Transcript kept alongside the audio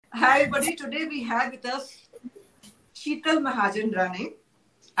Hi everybody, today we have with us Shital Mahajan Rane.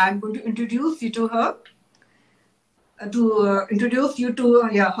 I'm going to introduce you to her. Her.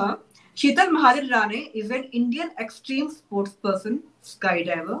 Shital Mahajan Rane is an Indian extreme sports person,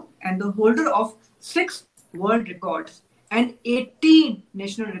 skydiver, and the holder of 6 world records and 18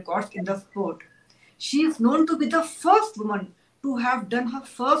 national records in the sport. She is known to be the first woman to have done her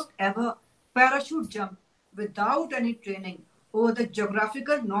first ever parachute jump without any training over the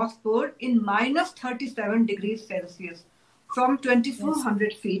geographical North Pole in minus 37 degrees Celsius from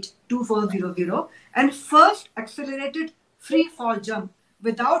 2400 feet 2400 and first accelerated free fall jump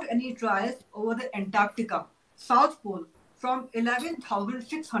without any trials over the Antarctica South Pole from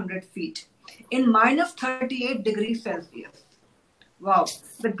 11,600 feet in minus 38 degrees Celsius. Wow.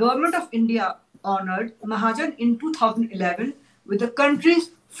 The government of India honored Mahajan in 2011 with the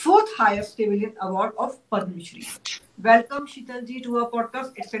country's 4th highest civilian award of Padma Shri. Welcome, Shital ji, to our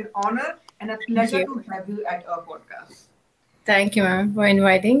podcast. It's an honor and a pleasure to have you at our podcast. Thank you, ma'am, for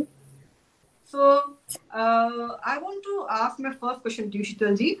inviting. So, I want to ask my first question to you,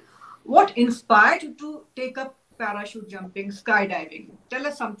 Shital ji. What inspired you to take up parachute jumping, skydiving? Tell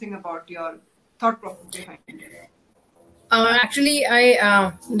us something about your thought process behind it. Actually,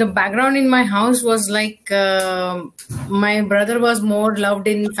 the background in my house was like my brother was more loved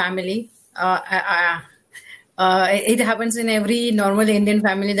in family. It happens in every normal Indian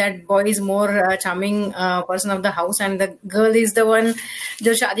family that boy is more charming person of the house and the girl is the one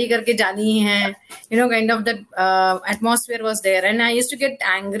jo shaadi karke jani hai. Kind of that atmosphere was there. And I used to get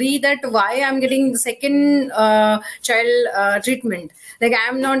angry that why I'm getting second child treatment. Like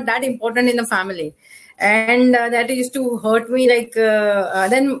I'm not that important in the family. And that used to hurt me. Like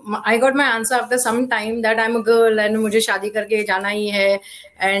then I got my answer after some time that I'm a girl and mujhe shaadi karke jana hi hai.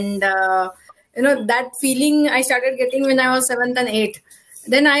 And that feeling I started getting when I was 7th and 8th.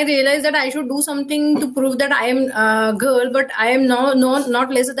 Then I realized that I should do something to prove that I am a girl, but I am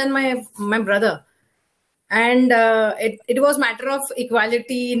not lesser than my brother. And it was matter of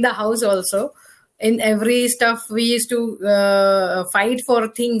equality in the house also. In every stuff we used to fight for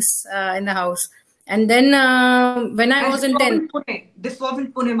things in the house. And then when I was in 10th. This was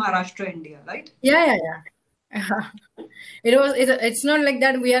in Pune, Maharashtra, India, right? Yeah. It's not like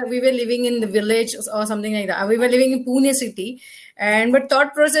that we were living in the village or something like that. We were living in Pune city. But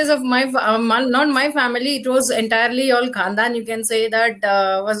thought process of my not my family, it was entirely all khandan. You can say that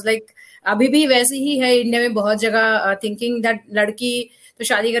was like अभी भी वैसे ही है India में बहुत जगह thinking that लड़की तो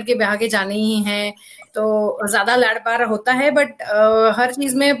शादी करके ब्याह के जाने ही है तो ज्यादा लाड़ प्यार होता है बट हर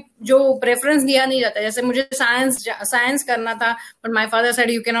चीज में जो प्रेफरेंस दिया नहीं जाता जैसे मुझे साइंस करना था but my father said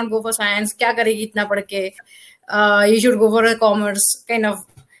you can not go for science क्या करेगी इतना पढ़ के you should go for commerce kind of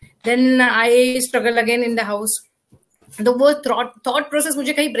then I struggle again in the house तो वो थॉट प्रोसेस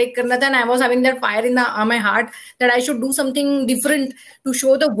मुझे कहीं ब्रेक करना था and I was having that fire in my heart that I should do something different to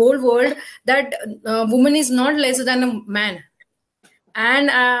show the whole world that woman is not lesser than a man.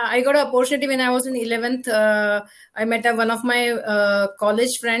 And I got an opportunity when I was in 11th. I met one of my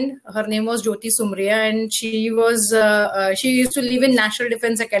college friend. Her name was Jyoti Sumriya, and she used to live in National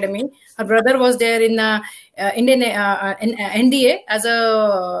Defense Academy. Her brother was there in Indian in NDA as a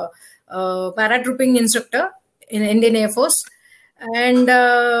paratrooping instructor in Indian Air Force. And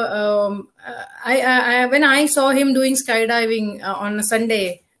when I saw him doing skydiving on a Sunday.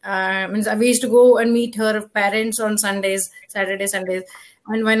 We used to go and meet her parents on Sundays, Sundays.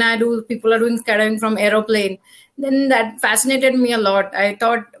 And when people are doing skydiving from aeroplane, then that fascinated me a lot. I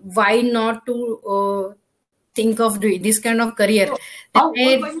thought, why not to think of doing this kind of career? So, how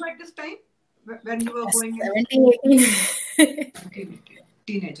old were you at this time? When you were going 17, 18.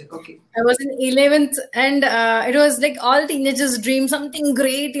 Teenager, okay. I was in 11th and it was like all teenagers' dream, something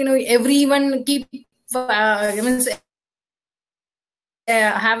great, everyone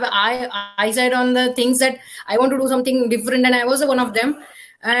have eyesight on the things that I want to do something different and I was one of them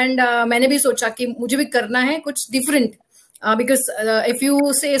and मैंने भी सोचा कि मुझे भी करना है कुछ different because if you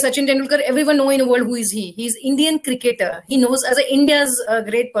say Sachin Tendulkar, everyone know in the world who is he. He's Indian cricketer. He knows as India's a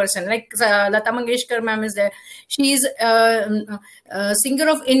great person. Like Lata Mangeshkar ma'am is there. She is singer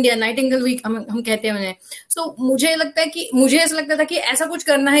of India. Nightingale week हम कहते हैं उन्हें. So मुझे ऐसा लगता था कि ऐसा कुछ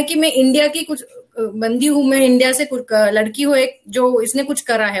करना है कि मैं इंडिया की कुछ बंदी हूँ मैं इंडिया से कुछ लड़की हूँ एक जो इसने कुछ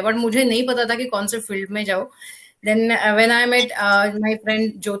करा है बट मुझे नहीं पता था कि कौन से फील्ड में जाऊँ. Then when I met my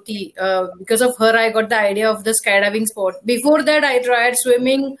friend Jyoti, because of her, I got the idea of the skydiving sport. Before that, I tried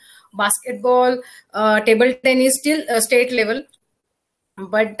swimming, basketball, table tennis, still state level.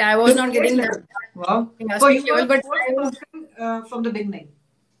 But I was not getting that. Wow. Yeah, so you level, were but from the beginning?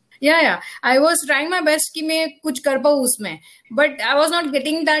 Yeah. I was trying my best कि मैं कुछ कर पाऊँ उसमें, but I was not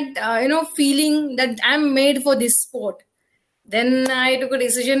getting that feeling that I'm made for this sport. Then I took a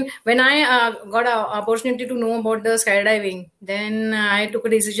decision when I got an opportunity to know about the skydiving. Then I took a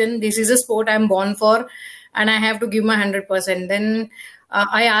decision. This is a sport I'm born for, and I have to give my 100%. Then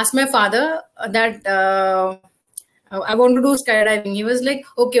I asked my father that I want to do skydiving. He was like,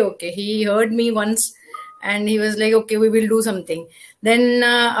 okay. He heard me once, and he was like, okay, we will do something. Then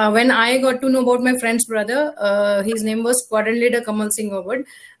when I got to know about my friend's brother, his name was Squadron Leader Kamal Singh Obad,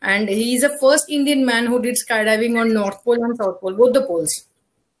 and he is the first Indian man who did skydiving on North Pole and South Pole, both the poles.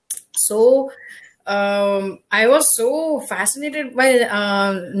 So I was so fascinated by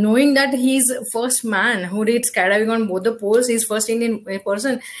knowing that he's first man who did skydiving on both the poles. He's first Indian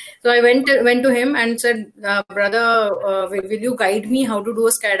person. So I went to him and said, brother, will you guide me how to do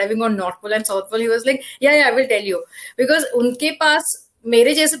a skydiving on North Pole and South Pole? He was like, yeah, I will tell you. Because उनके पास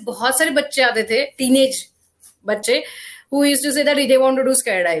मेरे जैसे बहुत सारे बच्चे आते थे, teenage बच्चे, who used to say that they want to do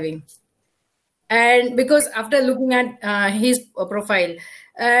skydiving. And because after looking at his profile,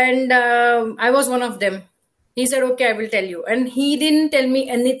 and I was one of them, he said, okay, I will tell you. And he didn't tell me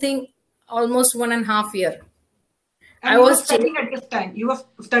anything almost 1.5 years. And I was studying at this time. You were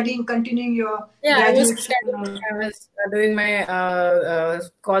studying, continuing your graduation. I was doing my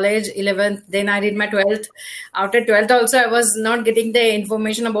college 11th. Then I did my 12th. After 12th also, I was not getting the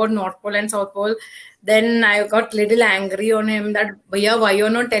information about North Pole and South Pole. Then I got little angry on him that, Bhaiya, why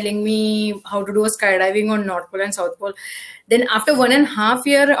you're not telling me how to do a skydiving on North Pole and South Pole? Then after 1.5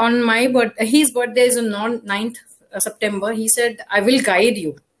 years on my birthday, his birthday is on 9th September. He said, I will guide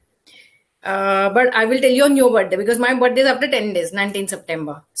you. But I will tell you on your birthday because my birthday is after 10 days, 19th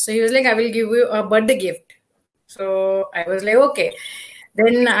September. So he was like, I will give you a birthday gift. So I was like, okay.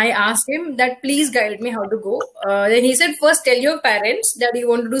 Then I asked him that please guide me how to go. Then he said, first tell your parents that you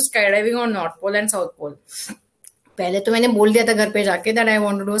want to do skydiving on North Pole and South Pole. पहले तो मैंने बोल दिया था घर पे जाके that I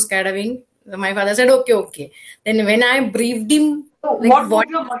want to do skydiving. My father said, okay. Then when I briefed him, so like, what was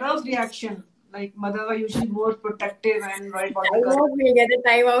your mother's reaction? Like mothers are usually more protective and right about the girl. We'll get the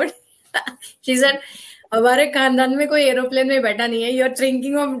time out. She said, हमारे खानदान में कोई aeroplane में बैठा नहीं है. You're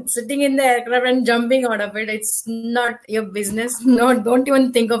thinking of sitting in the aircraft and jumping out of it. It's not your business. No, don't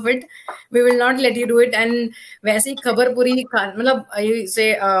even think of it. We will not let you do it. And वैसी खबर पूरी मतलब I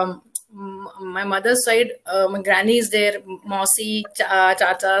say my mother's side, my granny is there, मौसी,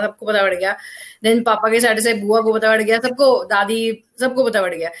 चाचा सबको पता पड़ गया. Then पापा के साइड से बुआ को पता पड़ गया, सबको दादी सबको पता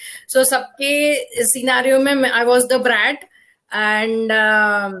पड़ गया. So सबके सिनेरियो में I was the brat. And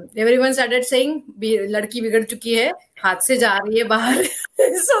everyone started saying लड़की बिगड़ चुकी है, हाथ से जा रही है बाहर.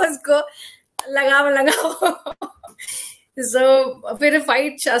 So उसको लगाओ. So फिर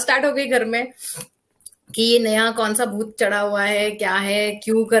फाइट स्टार्ट हो गई घर में कि ये नया कौन सा भूत चढ़ा हुआ है, क्या है,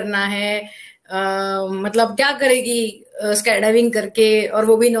 क्यों करना है, मतलब क्या करेगी स्काईडाइविंग करके, और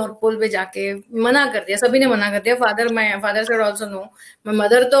वो भी नॉर्थ पोल पे जाके. मना कर दिया, सभी ने मना कर दिया. Father said also no. My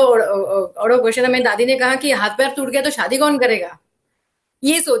mother तो आउट ऑफ क्वेश्चन है. मेरी दादी ने कहा कि हाथ पैर टूट गया तो शादी कौन करेगा,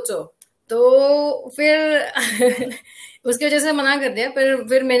 ये सोचो. तो फिर उसकी वजह से मना कर दिया.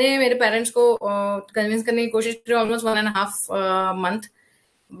 फिर मैंने मेरे पेरेंट्स को कन्विंस करने की कोशिश की ऑलमोस्ट 1.5 month.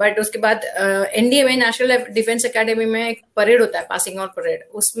 बट उसके बाद एनडीए में, नेशनल डिफेंस एकेडमी में एक परेड होता है, पासिंग आउट परेड.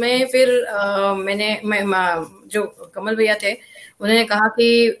 उसमें फिर जो कमल भैया थे उन्होंने कहा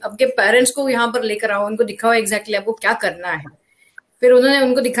कि आपके पेरेंट्स को यहाँ पर लेकर आओ, उनको दिखाओ एग्जैक्टली आपको क्या करना है. फिर उन्होंने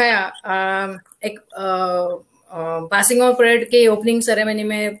उनको दिखाया एक पासिंग आउट परेड के ओपनिंग सेरेमनी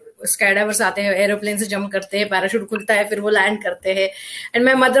में स्काईडाइवर्स आते हैं, एरोप्लेन से जंप करते हैं, पैराशूट खुलता है, फिर वो लैंड करते हैं. And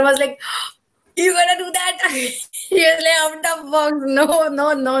my mother was like, you gonna do that? He was like, out of box.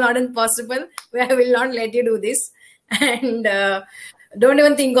 No, not impossible. I will not let you do this. And don't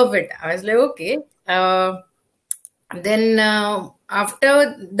even think of it. I was like, okay. Then after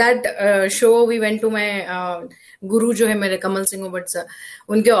that show, we went to my गुरु जो है मेरे Kamal Singh Bhatt sir,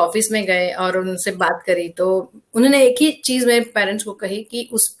 उनके office में गए और उनसे बात करी. तो उन्होंने एक ही चीज मेरे पेरेंट्स को कही कि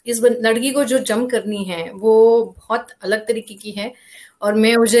इस लड़की को जो जंप करनी है वो बहुत अलग तरीके की है, और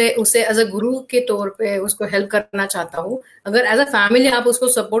मैं उसे एज अ गुरु के तौर पे उसको हेल्प करना चाहता हूँ. अगर एज अ फैमिली आप उसको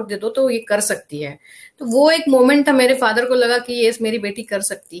सपोर्ट दे दो तो ये कर सकती है. तो वो एक मोमेंट था, मेरे फादर को लगा कि ये मेरी बेटी कर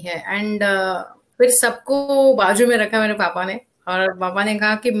सकती है. एंड फिर सबको बाजू में रखा मेरे पापा ने, और पापा ने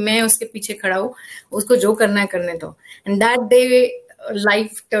कहा कि मैं उसके पीछे खड़ा हूँ, उसको जो करना है करने दो. And that day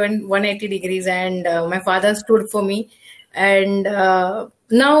life turned 180 degrees, and my father stood for me, and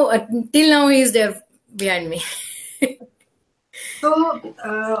now till now he is there behind me. So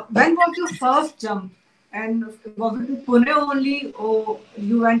when was your first jump, and was it to Pune only, or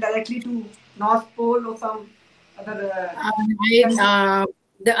you went directly to North Pole or some other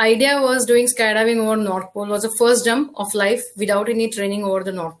The idea was doing skydiving over North Pole was the first jump of life without any training over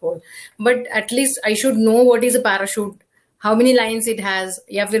the North Pole. But at least I should know what is a parachute, how many lines it has,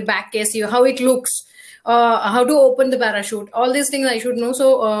 yeah, with back case, how it looks, how to open the parachute. All these things I should know.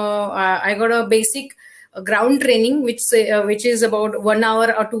 So I got a basic ground training, which is about 1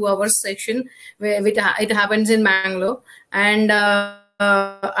 hour or 2 hours session, where it happens in Bangalore, and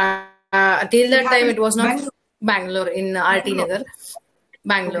till that time it was not Bangalore in RT Nagar.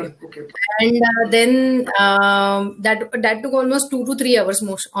 Bangalore. Okay. And then that took almost 2 to 3 hours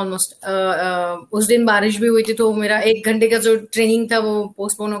almost. उस दिन बारिश भी हुई थी तो मेरा 1 घंटे का जो ट्रेनिंग था वो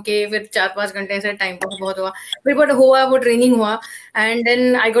पोस्टपोन होके फिर 4-5 घंटे से टाइम पास बहुत हुआ फिर बट हुआ वो ट्रेनिंग हुआ and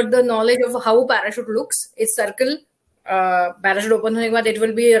then I got the knowledge of how parachute looks it's circle parachute open होने के बाद it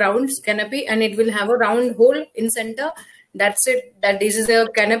will be round canopy and it will have a round hole in centre. That's it. That this is a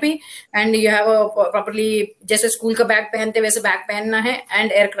canopy, and you have a properly जैसे school का bag पहनते वैसे bag पहनना है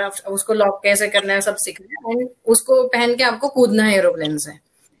and aircraft उसको lock कैसे करना है सब सीखना है and उसको पहन के आपको कूदना है एरोप्लेन से.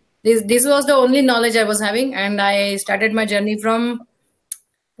 This was the only knowledge I was having, and I started my journey from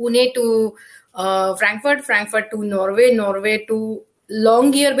Pune to Frankfurt to Norway to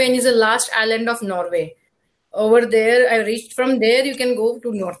Longyearbyen is the last island of Norway. Over there, I reached. From there, you can go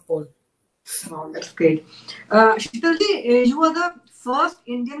to North Pole. Wow, that's great. Shitalji, you are the first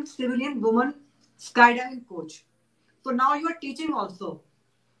Indian civilian woman skydiving coach. So now you are teaching also.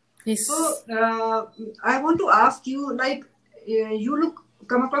 Yes. So I want to ask you, like, you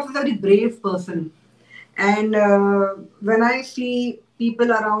come across as a very brave person, and when I see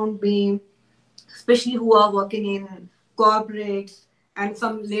people around me, especially who are working in corporates and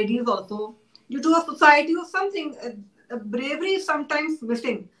some ladies also, due to a society or something, bravery is sometimes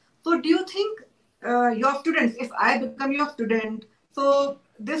missing. So do you think your students, if I become your student, so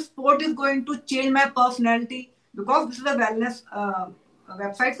this sport is going to change my personality? Because this is a wellness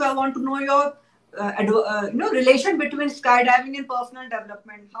website, so I want to know your relation between skydiving and personal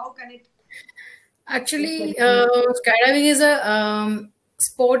development. How can it? Actually, skydiving is a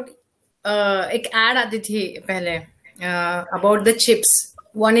sport. एक ad आती थी पहले about the chips.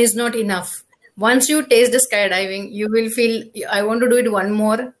 One is not enough. Once you taste the skydiving, you will feel I want to do it one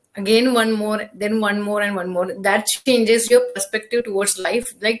more. Again, one more, then one more and one more. That changes your perspective towards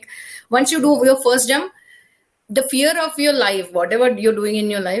life. Like once you do your first jump, the fear of your life, whatever you're doing in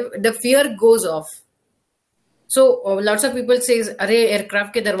your life, the fear goes off. So lots of people say, अरे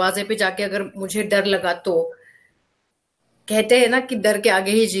aircraft के दरवाजे पे जाके अगर मुझे डर लगा तो कहते हैं ना कि डर के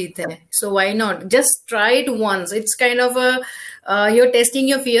आगे ही जीत है. So why not? Just try it once. It's kind of you're testing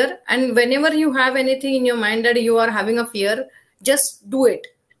your fear, and whenever you have anything in your mind that you are having a fear, just do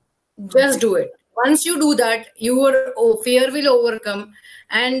it. Just do it. Once you do that, your fear will overcome,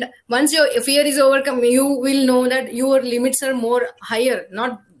 and once your fear is overcome, you will know that your limits are more higher.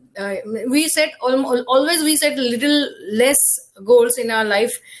 Not we set always we set little less goals in our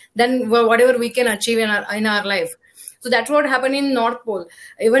life than whatever we can achieve in our life. So that's what happened in North Pole.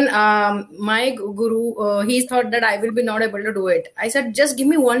 Even my guru, he thought that I will be not able to do it. I said, just give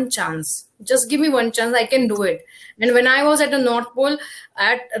me one chance. Just give me one chance. I can do it. And when I was at the North Pole,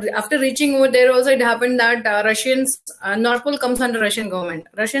 after reaching over there, also it happened that Russians, North Pole comes under Russian government.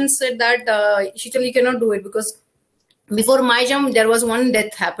 Russians said that Shital, you cannot do it because before my jump, there was one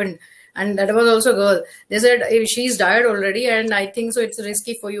death happened. And that was also a girl. They said, she's died already, and I think so it's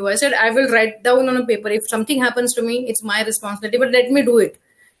risky for you. I said, I will write down on a paper. If something happens to me, it's my responsibility, but let me do it.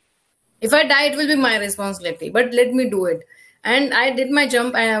 If I die, it will be my responsibility, but let me do it. And I did my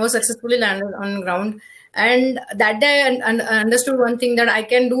jump, and I was successfully landed on the ground. And that day, I understood one thing, that I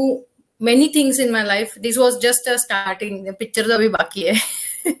can do many things in my life. This was just a starting. The picture तो अभी बाकी है.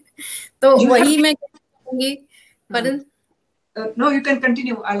 तो वही मैं कहूँगी. Pardon? No, you can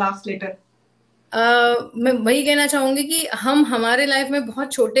continue. I'll ask later. मैं वही कहना चाहूंगी कि हम हमारे लाइफ में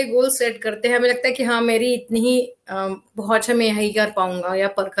बहुत छोटे गोल सेट करते हैं. हमें लगता है कि हाँ मेरी इतनी ही बहुत अच्छा मैं यही कर पाऊंगा या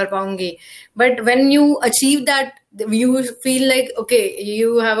कर पाऊंगी. But when you achieve that, you feel like okay,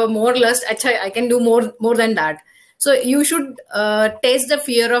 you have a more lust. अच्छा, I can do more than that. So you should test the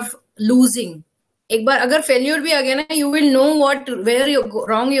fear of losing. एक बार अगर फेल्यूर भी आ गया ना, you will know where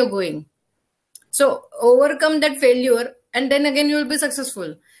wrong you're going. So overcome that failure, and then again you will be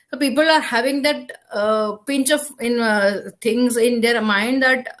successful. So people are having that pinch of things in their mind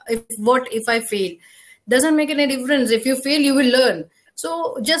that if I fail, doesn't make any difference. If you fail, you will learn.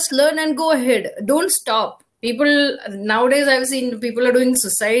 So just learn and go ahead. Don't stop. People nowadays, I've seen people are doing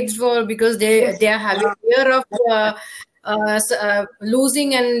suicides because they are having fear of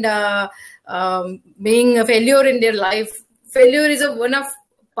losing and being a failure in their life. Failure is one of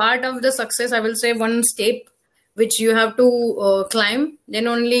part of the success. I will say one step which you have to climb, then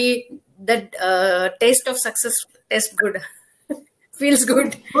only that taste of success tastes good. Feels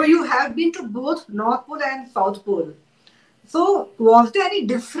good. So you have been to both North Pole and South Pole. So was there any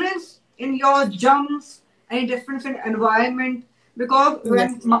difference in your jumps, any difference in environment? Because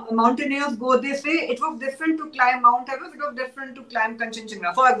Yes. when mountaineers go, they say it was different to climb Mount Everest, it was different to climb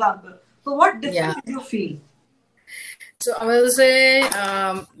Kanchenjunga, for example. So what difference did you feel? So I will say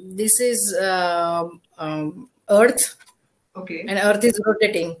this is Earth. Okay. And Earth is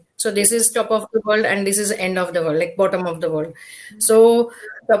rotating. So this is top of the world and this is end of the world, like bottom of the world. So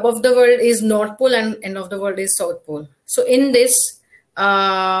top of the world is North Pole and end of the world is South Pole. So in this,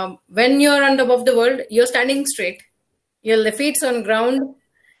 when you're on top of the world, you're standing straight. Your feet's on ground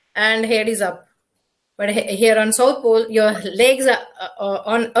and head is up. But here on South Pole, your legs are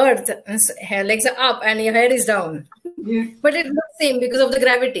on Earth, legs are up and your head is down. Yeah. But it's not same because of the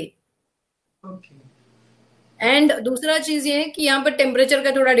gravity. Okay. And दूसरा चीज ये है कि यहाँ पर temperature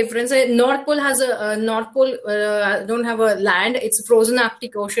का थोड़ा difference है. North pole has north pole don't have a land, it's frozen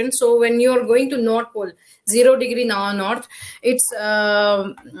Arctic ocean. So when you are going to north pole 0 degree north, it's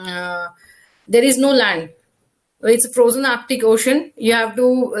there is no land. It's a frozen Arctic Ocean. You have to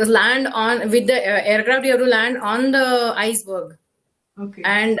land on with the aircraft. You have to land on the iceberg. Okay.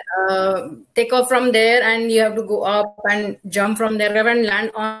 And take off from there, and you have to go up and jump from there and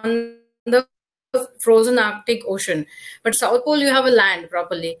land on the frozen Arctic Ocean. But South Pole, you have a land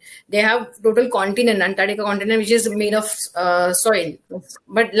properly. They have total continent, Antarctica continent, which is made of soil,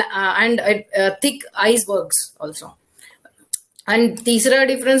 but and thick icebergs also. And तीसरा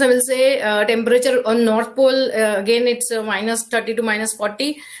difference I will say, temperature on North Pole, again it's minus 30 to minus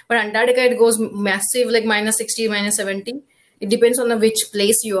 40, but Antarctica it goes massive, like minus 60, minus 70. It depends on which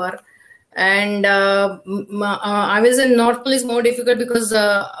place you are. And I will say North Pole is more difficult because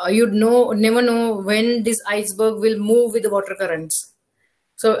you'd never know when this iceberg will move with the water currents.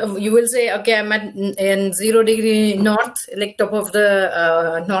 So you will say, okay, I'm at in 0 degree north, like top of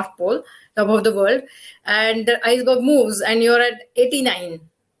the North Pole, top of the world, and the iceberg moves and you're at 89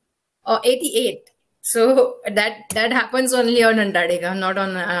 or 88. So that happens only on Antarctica, not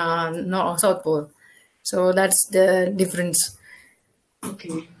on South Pole. So that's the difference.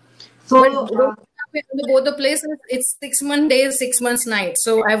 Okay. So both the places, it's 6 months days, 6 months nights.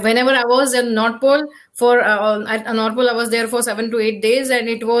 So whenever I was at North Pole, at North Pole I was there for 7 to 8 days, and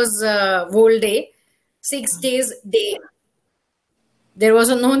it was whole day, 6 days day. There was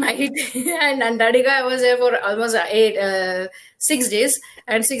no night. And Antarctica I was there for almost 6 days,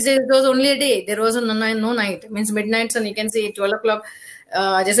 and 6 days it was only a day. There was no night. Means midnight sun, you can see 12 o'clock.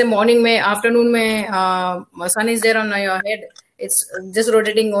 जैसे morning में, afternoon में sun is there on your head. It's just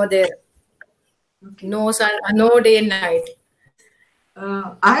rotating over there. Okay. No sun, no day and night.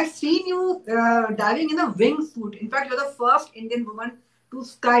 I have seen you diving in a wingsuit. In fact, you're the first Indian woman to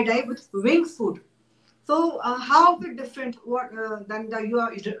skydive with wingsuit. So, how is it different than your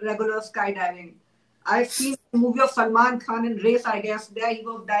regular skydiving? I've seen the movie of Salman Khan in Race, I guess. There he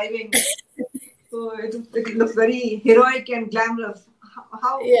was diving. So, it looks very heroic and glamorous.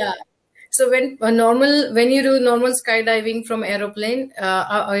 How? Yeah. So when you do normal skydiving from aeroplane,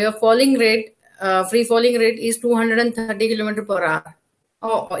 your falling rate, free falling rate is 230 km per hour.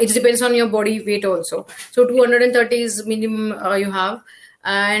 Oh, it depends on your body weight also. So 230 is minimum you have.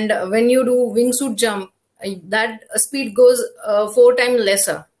 And when you do wingsuit jump, that speed goes 4 times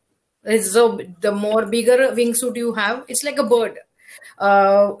lesser. So the more bigger wingsuit you have, it's like a bird.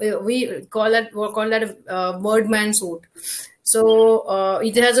 We call that a birdman suit. So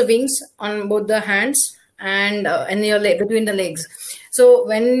it has a wings on both the hands and your between the legs. So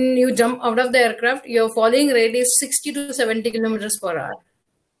when you jump out of the aircraft, your falling rate is 60 to 70 kilometers per hour.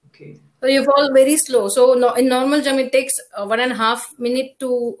 Okay. So you fall very slow. So in normal jump, it takes 1.5 minutes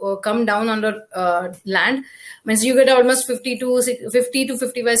to come down on the land. Means you get almost 50 to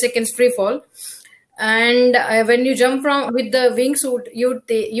 55 seconds free fall. And when you jump with the wingsuit,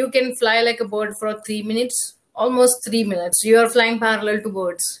 you can fly like a bird for 3 minutes. Almost 3 minutes. You are flying parallel to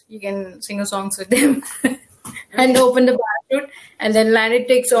birds. You can sing a song with them and open the parachute and then land. It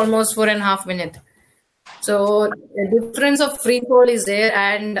takes almost 4.5 minutes. So the difference of free fall is there,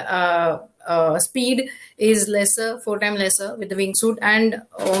 and speed is lesser, 4 times lesser with the wingsuit. And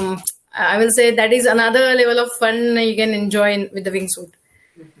I will say that is another level of fun you can enjoy with the wingsuit.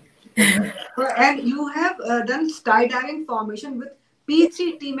 And you have done skydiving formation with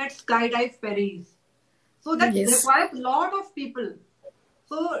P3 team at Skydive Paris. So that requires a lot of people.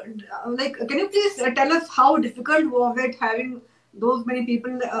 So, can you please tell us how difficult was it having those many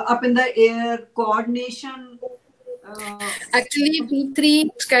people up in the air, coordination, Actually, P3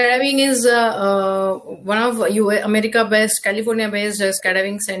 skydiving is one of America-based, California-based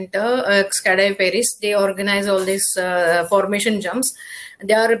skydiving center, Skydive Paris. They organize all these formation jumps.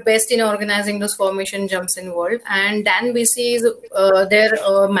 They are best in organizing those formation jumps in world. And Dan BC is their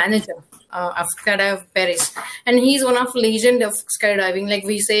manager of Skydive Paris, and he's one of legend of skydiving. Like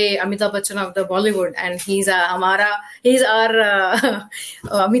we say, Amitabh Bachchan of the Bollywood, and he's our Amitabh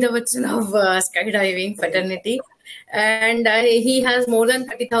Bachchan of skydiving fraternity. And he has more than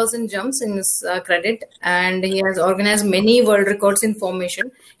 30,000 jumps in his credit, and he has organized many world records in formation.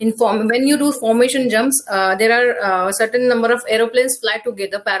 When you do formation jumps, there are a certain number of aeroplanes fly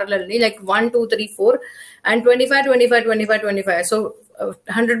together parallelly, like 1, 2, 3, 4, and 25, 25, 25, 25. So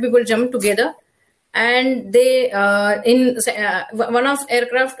 100 people jump together, and they in one of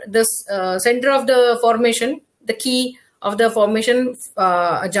aircraft, the center of the formation, the key of the formation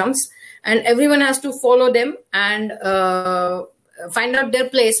jumps, and everyone has to follow them and find out their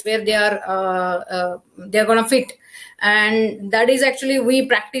place where they are gonna fit. And that is actually, we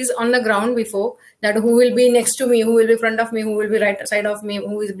practice on the ground before, that who will be next to me, who will be front of me, who will be right side of me,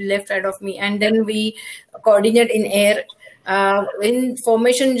 who will be left side of me, and then we coordinate in air. In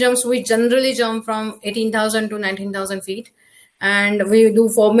formation jumps, we generally jump from 18,000 to 19,000 feet, and we do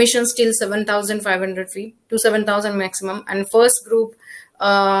formations till 7,500 feet to 7,000 maximum. And first group,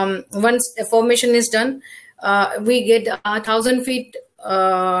 once the formation is done, we get 1,000 feet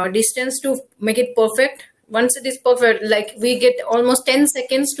distance to make it perfect. Once it is perfect, like we get almost 10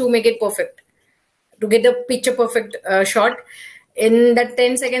 seconds to make it perfect, to get the picture perfect shot. In that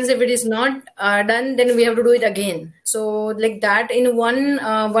 10 seconds, if it is not done, then we have to do it again. So like that, in one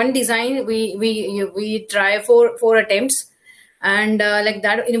design, we try four attempts. And like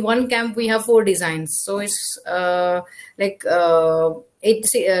that, in one camp we have 4 designs. So it's 12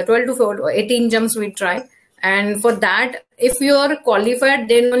 to 18 jumps we try. And for that, if you are qualified,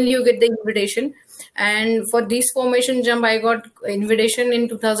 then only you get the invitation. And for this formation jump, I got invitation in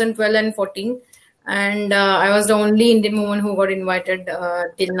 2012 and 14. And I was the only Indian woman who got invited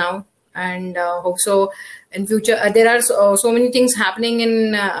till now. And hope so in future. There are so many things happening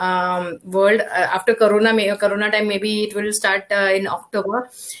in world after Corona time. Maybe it will start in October.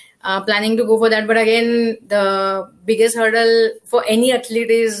 Planning to go for that, but again, the biggest hurdle for any athlete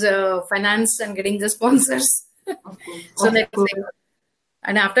is finance and getting the sponsors. So let's see.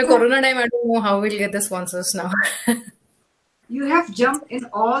 And after Corona time, I don't know how we'll get the sponsors now. You have jumped in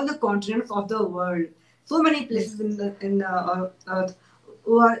all the continents of the world, so many places in the earth.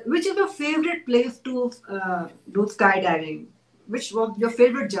 Which is your favorite place to do skydiving? Which was your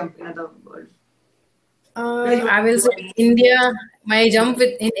favorite jump in the world? I will say India. My jump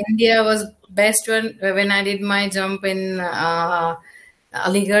in India was best one when I did my jump in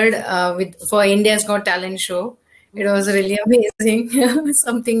Aligarh for India's Got Talent show. It was really amazing,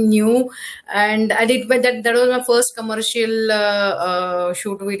 something new, and I did. But that was my first commercial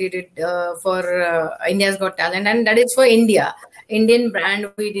shoot. We did it for India's Got Talent, and that is for Indian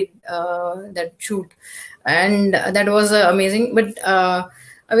brand. We did that shoot, and that was amazing. But I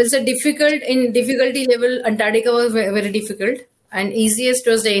will say difficulty level, Antarctica was very, very difficult, and easiest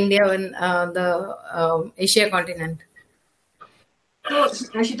was the India and the Asia continent. So,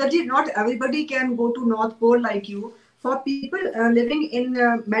 Shitalji, not everybody can go to North Pole like you. For people living in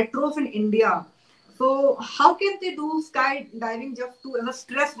metros in India, so how can they do skydiving just as a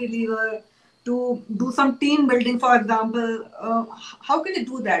stress reliever, to do some team building, for example? How can they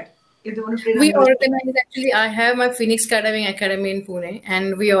do that if they want to train? We organize, actually, I have my Phoenix Skydiving Academy in Pune,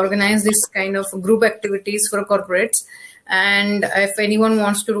 and we organize this kind of group activities for corporates. And if anyone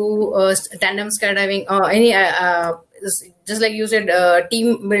wants to do tandem skydiving or any just like you said,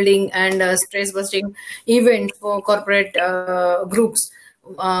 team building and stress busting event for corporate groups,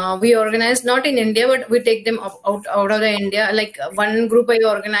 we organize not in India, but we take them out of the India. Like one group I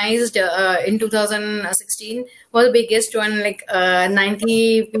organized in 2016 was the biggest one, like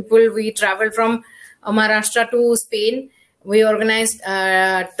 90 people. We traveled from Maharashtra to Spain. We organized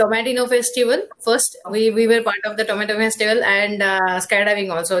Tomatino Festival first. We were part of the Tomato Festival and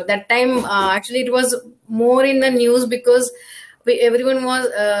skydiving also. That time, actually, it was more in the news because everyone was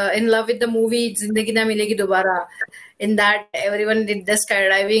in love with the movie Zindagi Na Milegi Dobara. In that, everyone did the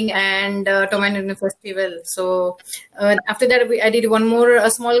skydiving and Tomatino Festival. So after that, I did one more a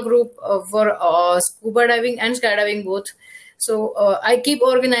small group for scuba diving and skydiving both. So I keep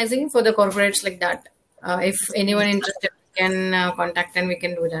organizing for the corporates like that. If anyone interested, can contact and we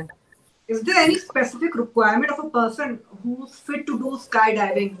can do that. Is there any specific requirement of a person who's fit to do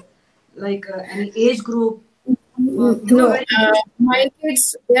skydiving, like any age group? You No, were very interested. my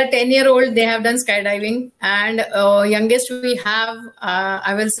kids, they are 10-year-old, they have done skydiving. And youngest we have,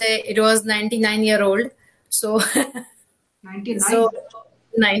 I will say it was 99-year-old. So, 99. so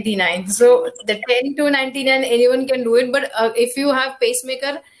 99. So the 10 to 99, anyone can do it. But if you have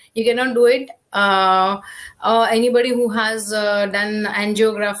pacemaker, you cannot do it. Anybody who has done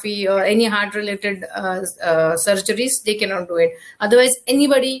angiography or any heart related surgeries, they cannot do it. Otherwise,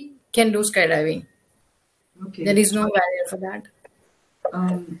 anybody can do skydiving. There Okay. is no barrier for that.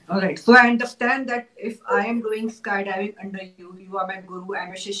 All right. So I understand that if I am doing skydiving under you, you are my guru,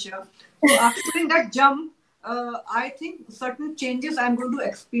 I'm a shishya. So after doing that jump, I think certain changes I'm going to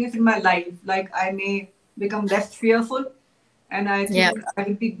experience in my life. Like I may become less fearful, and I Yeah. think I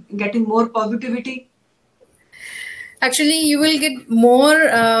will be getting more positivity. Actually, you will get more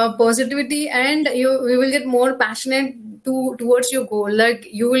positivity, and you will get more passionate towards your goal. Like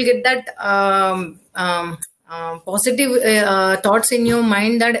you will get that positive thoughts in your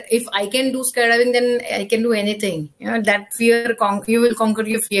mind that if I can do skydiving, then I can do anything. That fear, you will conquer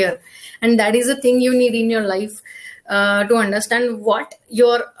your fear, and that is the thing you need in your life to understand what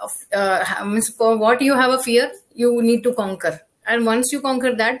your means for what you have a fear, you need to conquer. And once you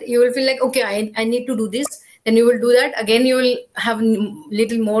conquer that, you will feel like, okay, I need to do this. Then you will do that again. You will have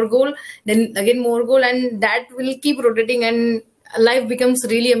little more goal, then again more goal, and that will keep rotating, and life becomes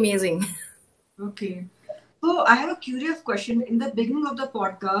really amazing. Okay. So I have a curious question. In the beginning of the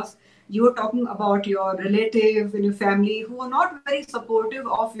podcast, you were talking about your relatives and your family who are not very supportive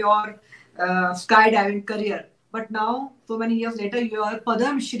of your skydiving career. But now, so many years later, you are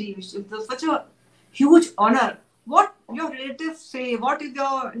Padma Shri, which is such a huge honor. What your relatives say? What is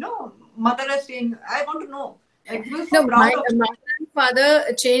your mother is saying? I want to know. Like you are so No, my proud of. mother and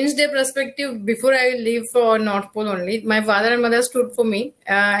father changed their perspective before I leave for North Pole only. My father and mother stood for me.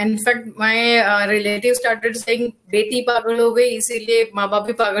 In fact, my relatives started saying, "Beti pagal ho gayi, isliye maa baap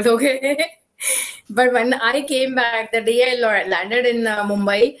bhi pagal ho gaye." But when I came back, the day I landed in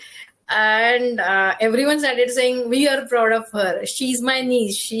Mumbai, and everyone started saying, "We are proud of her. She's my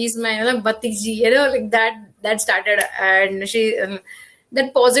niece. She's my Batiji." Like that. That started, and that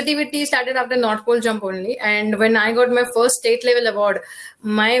positivity started after North Pole jump only. And when I got my first state level award,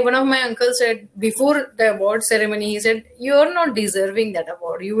 one of my uncles said before the award ceremony, he said, "You are not deserving that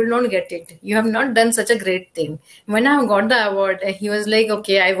award. You will not get it. You have not done such a great thing." When I got the award, he was like,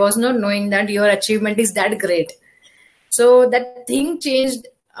 "Okay, I was not knowing that your achievement is that great." So that thing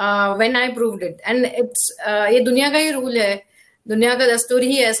changed when I proved it. And it's ये दुनिया का ही rule है, दुनिया का दस्तूर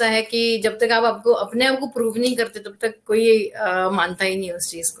ही ऐसा है कि जब तक आप आपको अपने आप को प्रूव नहीं करते तब तक कोई मानता ही नहीं उस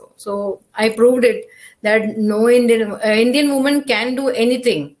चीज को. So I proved it that no Indian woman can do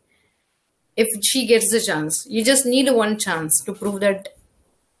anything if she gets the chance. You just need one chance to prove that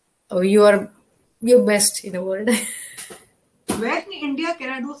you are your best in the world. Where in India can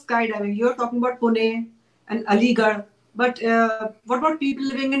I do skydiving? You're talking about Pune and Aligarh, but what about people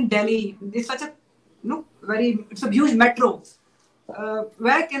living in Delhi? It's such a it's a huge metro.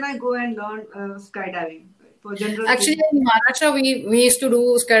 Where can I go and learn skydiving for general? Actually, in Maharashtra, we used to do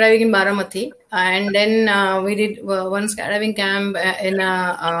skydiving in Baramati, and then we did one skydiving camp in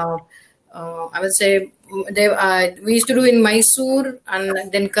I would say we used to do in Mysore,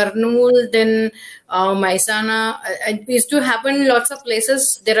 and then Karnool, then Maisana. It used to happen lots of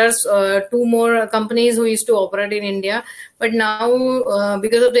places. There are two more companies who used to operate in India, but now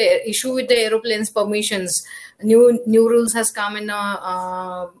because of the issue with the aeroplanes permissions, new rules has come in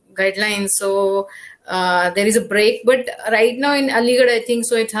guidelines. So there is a break. But right now in Aligarh, I think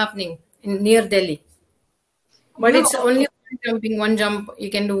so it's happening near Delhi. But it's only one jump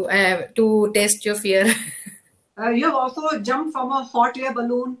you can do to test your fear. You have also jumped from a hot air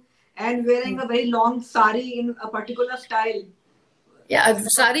balloon and wearing a very long sari in a particular style. Yeah,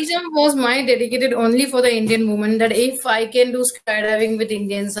 sari jump was my dedicated only for the Indian woman. That if I can do skydiving with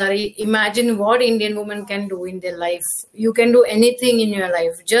Indian sari, imagine what Indian woman can do in their life. You can do anything in your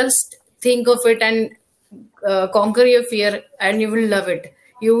life. Just think of it and conquer your fear, and you will love it.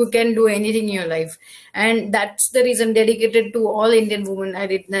 You can do anything in your life, and that's the reason dedicated to all Indian women. I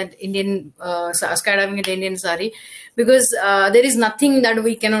did that Indian skydiving with Indian sari, because there is nothing that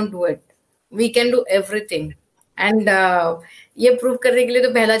we cannot do it. We can do everything, and ये prove करने के लिए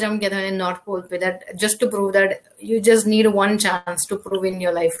तो पहला jump किया था मैंने North Pole पे, that just to prove that you just need one chance to prove in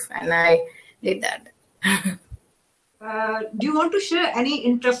your life, and I did that. Do you want to share any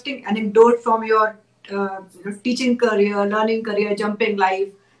interesting anecdote from your teaching career, learning career, jumping life,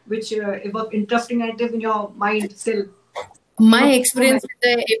 which was interesting and it is in your mind still? My experience with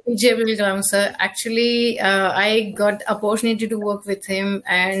the APJ Abdul Kalam sir, actually, I got opportunity to work with him,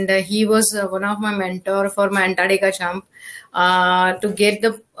 and he was one of my mentor for my Antarctica jump. To get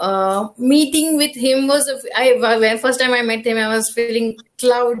the meeting with him was when first time I met him, I was feeling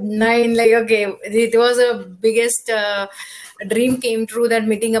cloud nine. Like, okay, it was a biggest dream came true, that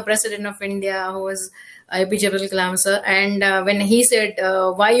meeting a president of India who was APJ Abdul Kalam sir. And when he said,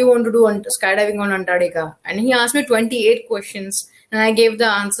 why you want to do skydiving on Antarctica? And he asked me 28 questions, and I gave the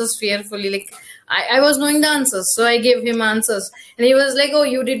answers fearfully. Like, I was knowing the answers, so I gave him answers. And he was like, oh,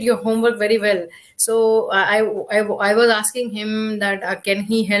 you did your homework very well. So I was asking him that can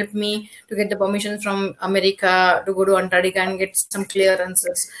he help me to get the permission from America to go to Antarctica and get some clear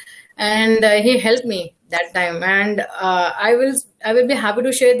answers. And he helped me that time, and I will be happy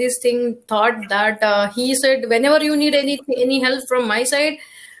to share this thought that he said, whenever you need any help from my side,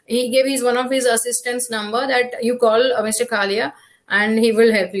 he gave his one of his assistants number, that you call Mr. Kalia and he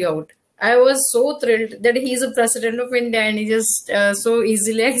will help you out. I was so thrilled that he's a president of India, and he just so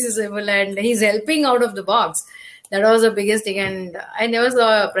easily accessible, and he's helping out of the box. That was the biggest thing, and I never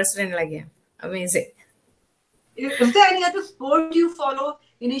saw a president like him. Amazing. Is there any other sport you follow?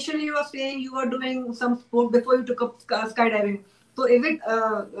 Initially, you were saying you were doing some sport before you took up skydiving. So, is it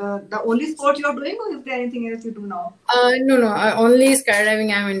the only sport you are doing, or is there anything else you do now? No. Only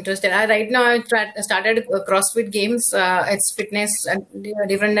skydiving I'm interested. Right now I started CrossFit games. It's fitness,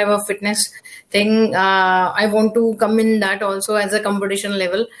 different type of fitness thing. I want to come in that also as a competition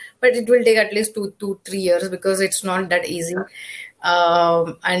level, but it will take at least 2 to 3 years, because it's not that easy.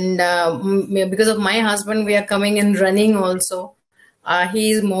 Because of my husband, we are coming in running also.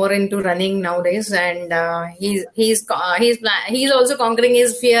 He's more into running nowadays, and he's also conquering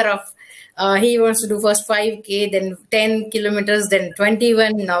his fear of. He wants to do first 5K, then 10 kilometers, then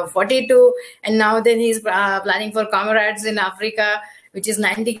 21, now 42, and now then he's planning for comrades in Africa, which is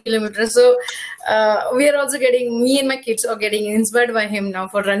 90 kilometers. So we are also me and my kids are getting inspired by him now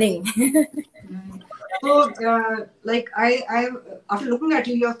for running. So, I after looking at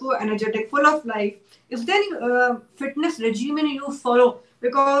you, you're so energetic, full of life. Is there any fitness regimen you follow?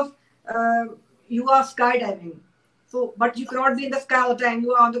 Because you are skydiving, so but you cannot be in the sky all the time.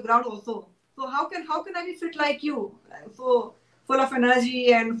 You are on the ground also. So how can I be fit like you? So full of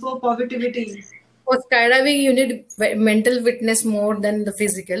energy and so positivity. For skydiving, you need mental fitness more than the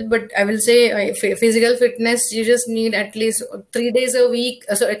physical. But I will say physical fitness, you just need at least 3 days a week.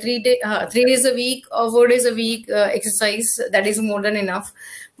 3 days a week or 4 days a week exercise. That is more than enough.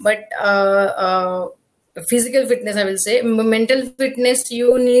 But physical fitness, I will say. Mental fitness,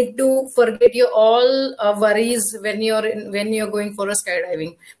 you need to forget your all worries when you're going for a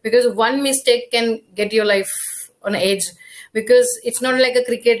skydiving, because one mistake can get your life on edge. Because it's not like a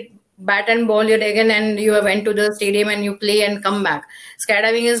cricket bat and ball you're taken and you went to the stadium and you play and come back.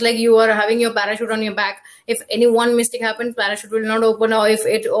 Skydiving is like you are having your parachute on your back. If any one mistake happens, parachute will not open, or if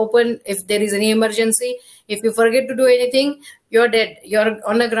it open, if there is any emergency, if you forget to do anything, you're dead. You're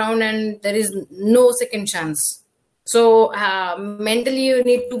on the ground and there is no second chance. So mentally you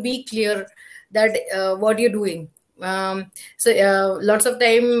need to be clear that what you're doing. Lots of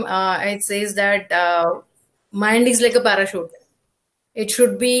time it says that mind is like a parachute. It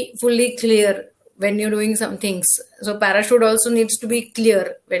should be fully clear when you're doing some things. So parachute also needs to be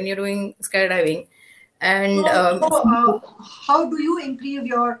clear when you're doing skydiving. And how do you increase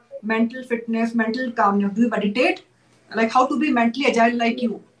your mental fitness, mental calmness? Do you meditate? Like how to be mentally agile like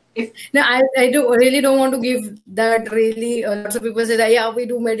you? No, I really don't want to give that really. Lots of people say that, yeah, we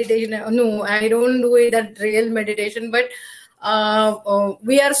do meditation. No, I don't do it, that real meditation, but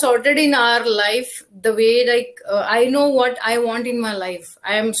we are sorted in our life the way, like I know what I want in my life.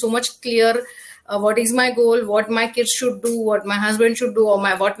 I am so much clear what is my goal, what my kids should do, what my husband should do, or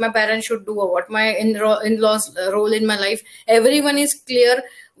what my parents should do, or what my in-laws role in my life. Everyone is clear.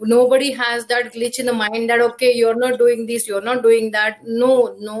 Nobody has that glitch in the mind that, okay, you're not doing this, you're not doing that.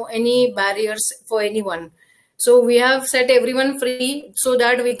 No any barriers for anyone. So we have set everyone free so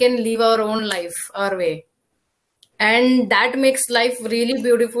that we can live our own life, our way. And that makes life really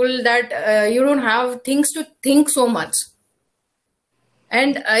beautiful, that you don't have things to think so much.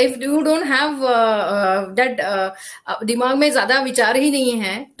 And if you don't have that दिमाग में ज़्यादा विचार ही नहीं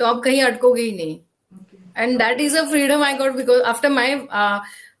है, तो आप कहीं अटकोगे ही नहीं. And that is a freedom I got, because after my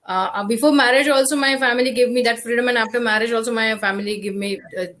before marriage also my family gave me that freedom, and after marriage also my family give me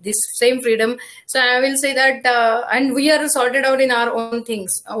this same freedom. So I will say that and we are sorted out in our own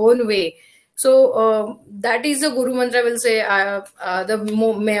things, our own way. So that is the Guru Mantra, I will say, the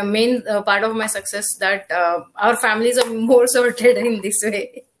main part of my success, that our families are more sorted in this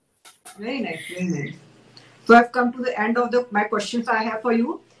way. Very nice, very nice. So I've come to the end of my questions I have for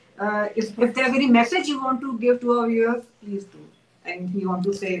you. If there's any message you want to give to our viewers, please do. And you want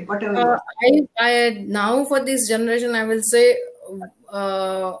to say whatever you want. I now for this generation, I will say,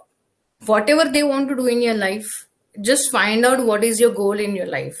 whatever they want to do in your life, just find out what is your goal in your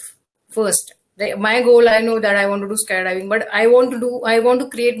life first. My goal, I know that I want to do skydiving, but I want to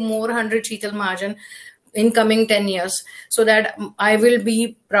create more 100 Shital Mahajan in coming 10 years, so that I will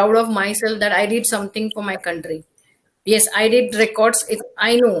be proud of myself that I did something for my country. Yes, I did records,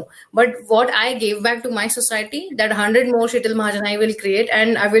 I know, but what I gave back to my society, that 100 more Shital Mahajan I will create,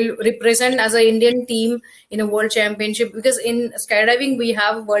 and I will represent as an Indian team in a world championship, because in skydiving we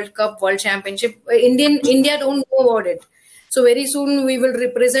have World Cup, World Championship. India don't know about it. So very soon we will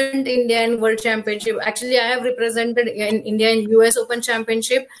represent India in World Championship. Actually, I have represented in India in US Open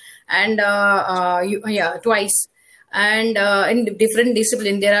Championship, and twice. And in different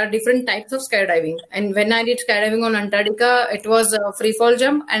discipline, there are different types of skydiving. And when I did skydiving on Antarctica, it was a free fall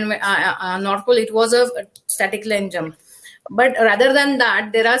jump, and North Pole, it was a static line jump. But rather than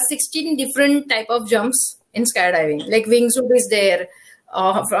that, there are 16 different type of jumps in skydiving. Like wingsuit is there.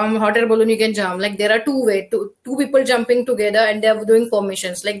 From hot air balloon you can jump. Like there are two people jumping together, and they are doing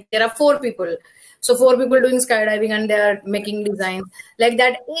formations. Like there are 4 people. So 4 people doing skydiving, and they are making designs. Like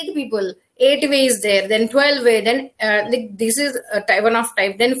that, 8 people. 8 ways there, then 12 way, then like this is a type one of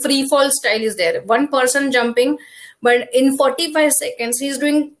type. Then free fall style is there. One person jumping, but in 45 seconds he's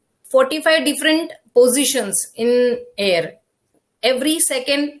doing 45 different positions in air. Every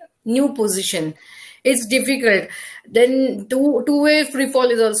second new position. It's difficult. Then two-way free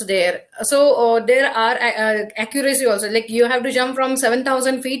fall is also there. So there are accuracy also. Like you have to jump from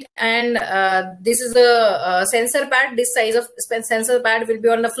 7,000 feet, and this is a sensor pad. This size of sensor pad will be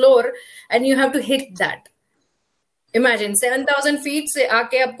on the floor, and you have to hit that. Imagine 7,000 feet से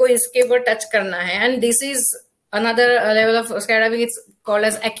आके आपको इसके ऊपर touch करना है, and this is another level of skydiving. It's called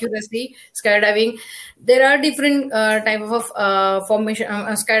as accuracy skydiving. There are different type of formation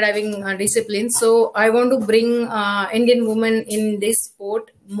skydiving disciplines. So I want to bring Indian women in this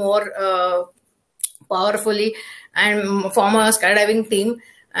sport more powerfully, and form a skydiving team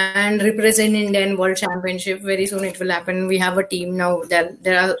and represent India in World Championship. Very soon it will happen. We have a team now. There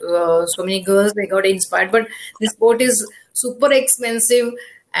are so many girls, they got inspired, but this sport is super expensive,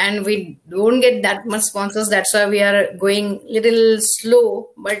 and we don't get that much sponsors. That's why we are going little slow,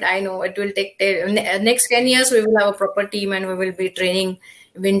 but I know it will take next 10 years. We will have a proper team, and we will be training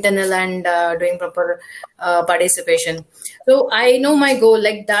wind tunnel and doing proper participation. So I know my goal,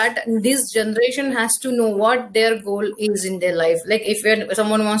 like that this generation has to know what their goal is in their life. Like if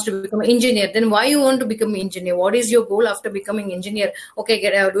someone wants to become an engineer, then why you want to become an engineer? What is your goal after becoming engineer? Okay,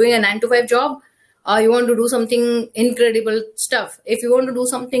 doing a 9 to 5 job. You want to do something incredible stuff. If you want to do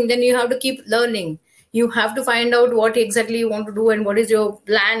something, then you have to keep learning. You have to find out what exactly you want to do, and what is your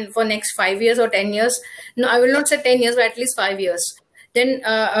plan for next 5 years or 10 years. No, I will not say 10 years, but at least 5 years. Then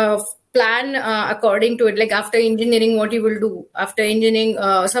plan according to it. Like after engineering, what you will do after engineering.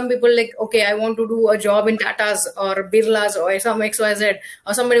 Some people like, okay, I want to do a job in Tata's or Birla's or some XYZ,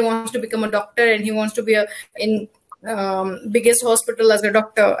 or somebody wants to become a doctor, and he wants to be in biggest hospital as a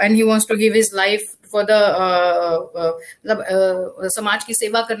doctor, and he wants to give his life for the samaj ki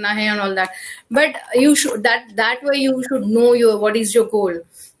seva karna hai and all that. But you should that way you should know what is your goal.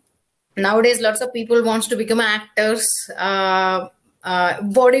 Nowadays lots of people wants to become actors,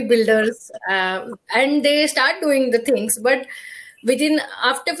 bodybuilders, and they start doing the things, but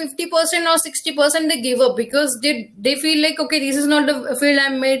after 50% or 60% they give up, because they feel like, okay, this is not the field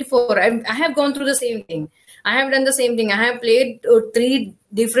I'm made for. I have gone through the same thing. I have done the same thing. I have played 3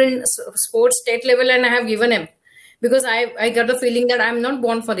 different sports state level, and I have given up, because I got the feeling that I'm not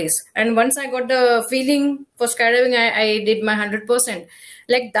born for this. And once I got the feeling for skydiving, I did my 100%.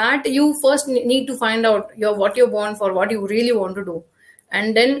 Like that, you first need to find out what you're born for, what you really want to do.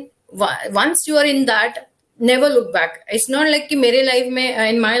 And then once you are in that, never look back. It's not like in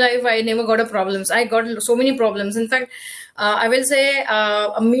my life, I never got problems. I got so many problems. In fact, I will say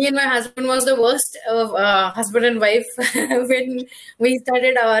me and my husband was the worst husband and wife when we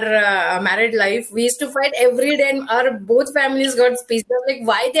started our married life. We used to fight every day, and our both families got pissed off, like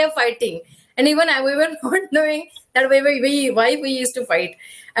why they're fighting. And even we were not knowing that why we used to fight.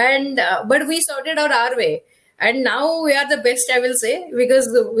 And but we sorted out our way. And now we are the best, I will say, because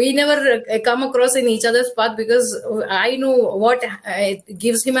we never come across in each other's path, because I know what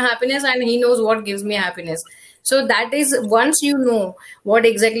gives him a happiness, and he knows what gives me happiness. So that is, once you know what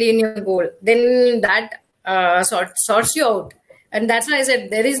exactly in your goal, then that sorts you out. And that's why I said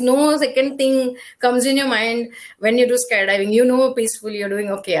there is no second thing comes in your mind when you do skydiving. You know, peacefully you're doing,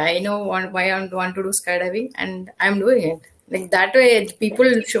 okay, I know why I want to do skydiving and I'm doing it. Like that way,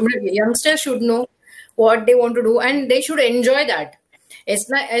 youngsters should know what they want to do and they should enjoy that. It's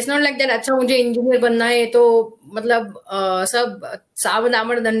not like that. अच्छा मुझे engineer बनना है तो मतलब सब सावन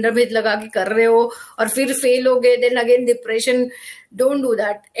आमड़ दंड भेद लगा के कर रहे हो और फिर फेल हो गए, then again depression. Don't do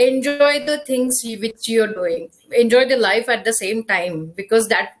that. Enjoy the things which you're doing. Enjoy the life at the same time, because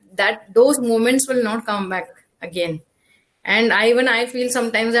that those moments will not come back again. And I feel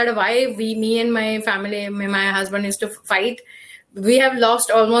sometimes that why me and my family, my husband used to fight. We have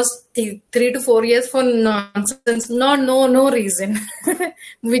lost almost 3 to 4 years for nonsense. No reason.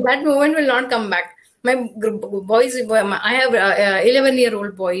 That moment will not come back. My boys, I have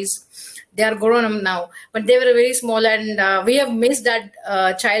 11-year-old boys. They are grown up now, but they were very small, and we have missed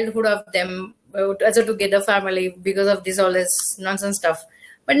that childhood of them as a together family because of all this nonsense stuff.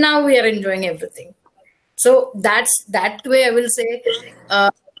 But now we are enjoying everything. So that's that way. I will say,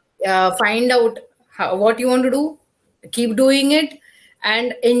 find out what you want to do, keep doing it,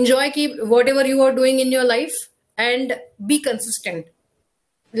 and enjoy. Keep whatever you are doing in your life, and be consistent.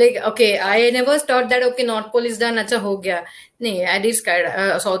 Like, okay, I never thought that okay, North Pole is done, acha ho gaya. No, I did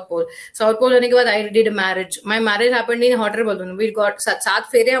South Pole. South Pole होने के बाद I did a marriage. My marriage happened in hot air balloon. We got 7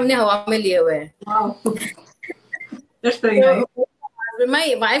 फेरे हमने हवा में लिए हुए हैं. Wow, that's very nice.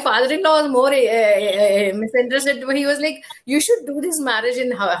 My father-in-law was more misinterested. He was like, you should do this marriage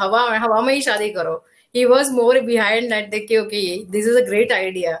in hawa mein hi shaadi karo. He was more behind that. Okay, this is a great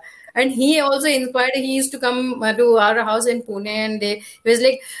idea. And he also inspired. He used to come to our house in Pune, and he was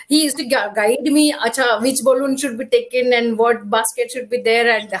like, he used to guide me, acha, which balloon should be taken and what basket should be there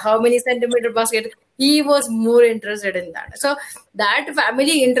and how many centimeter basket. He was more interested in that. So that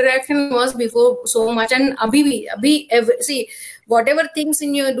family interaction was before so much. And see, whatever things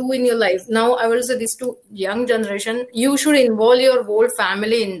you do in your life, now I will say this to young generation, you should involve your whole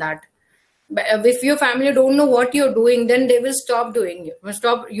family in that. If your family don't know what you're doing, then they will stop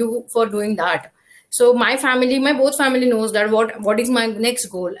you for doing that. So my both family knows that what is my next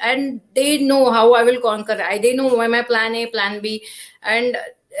goal, and they know how I will conquer. They know my plan A, plan B, and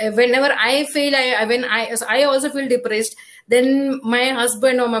whenever I fail, I also feel depressed. Then my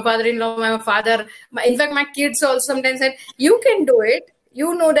husband or my father-in-law, my father, in fact my kids also sometimes said, "You can do it.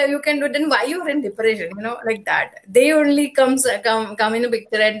 You know that you can do it, then why you're in depression?" Like that. They only come in a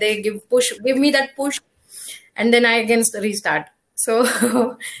picture, and they give me that push, and then I again restart. So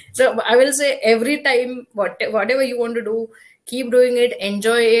so I will say, every time whatever you want to do, keep doing it,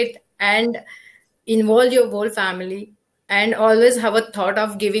 enjoy it, and involve your whole family, and always have a thought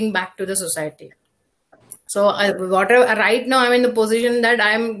of giving back to the society. So right now I'm in the position that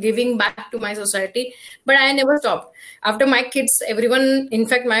I'm giving back to my society, but I never stopped. After my kids, everyone, in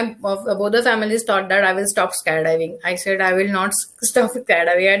fact, both the families thought that I will stop skydiving. I said I will not stop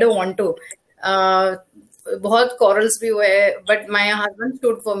skydiving. I don't want to. बहुत quarrels भी हुए, but my husband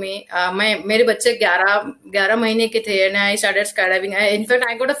stood for me. मेरे बच्चे 11 महीने के थे, and I started skydiving. In fact,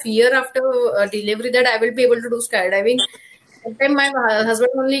 I got a fear after delivery that I will be able to do skydiving. That time my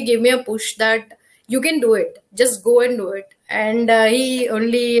husband only gave me a push that you can do it, just go and do it. And he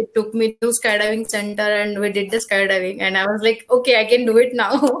only took me to skydiving center, and we did the skydiving, and I was like, okay, I can do it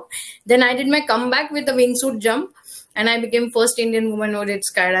now. Then I did my comeback with the wingsuit jump, and I became first Indian woman who did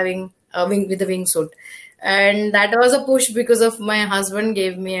skydiving with the wingsuit. And that was a push because of my husband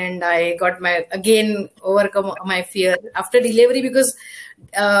gave me, and I got overcome my fear after delivery, because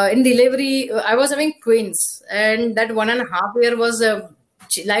in delivery I was having twins, and that 1.5 year was a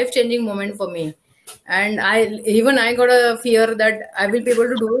life-changing moment for me. And I got a fear that I will be able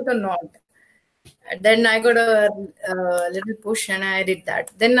to do it or not. Then I got a little push, and I did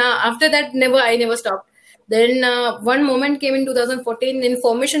that. Then after that, I never stopped. Then one moment came in 2014 in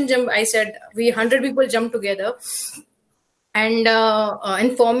formation jump. I said 100 people jumped together, and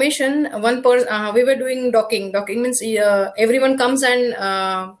in formation, one person we were doing docking. Docking means everyone comes and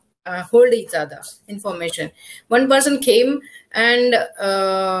hold each other in formation. One person came, and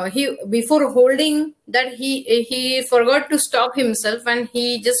he before holding that he forgot to stop himself, and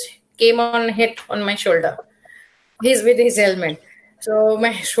he just came on hit on my shoulder. He's with his helmet. So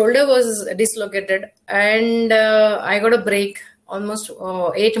my shoulder was dislocated, and I got a break. Almost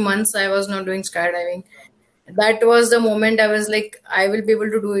 8 months I was not doing skydiving. That was the moment I was like, I will be able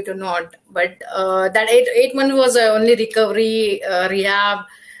to do it or not. But that eight months was only recovery, rehab,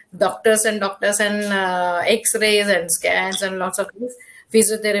 doctors and x-rays and scans and lots of things,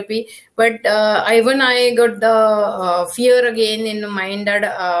 physiotherapy. But even I got the fear again in the mind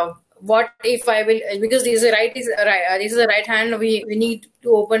that what if I will, because this is a this is a right hand, we need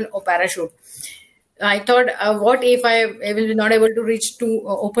to open a parachute. I thought, what if I will be not able to reach to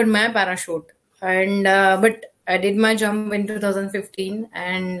open my parachute? And but I did my jump in 2015,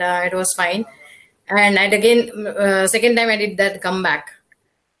 and it was fine. And second time I did that comeback.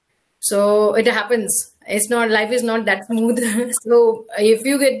 So it happens. It's not, life is not that smooth. So if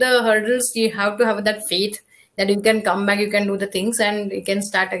you get the hurdles, you have to have that faith that you can come back, you can do the things, and you can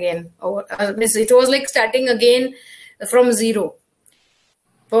start again. It was like starting again from zero.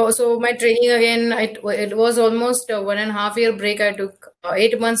 So my training again, it was almost a 1.5 year break. I took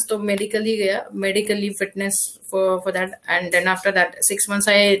 8 months to medically fitness for that, and then after that 6 months,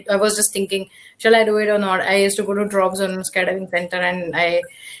 I was just thinking, shall I do it or not? I used to go to drops on skydiving center, and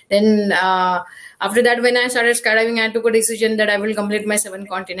after that, when I started skydiving, I took a decision that I will complete my 7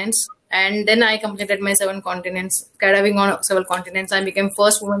 continents, and then I completed my 7 continents, skydiving on 7 continents. I became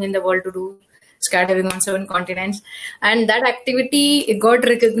first woman in the world to do skydiving on 7 continents, and that activity got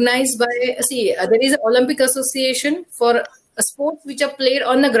recognized by, there is an Olympic Association for sports which are played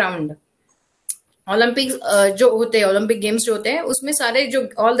on the ground. Olympics जो होते हैं, Olympic games जो होते हैं, उसमें सारे जो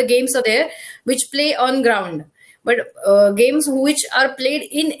all the games are there which play on ground, but games which are played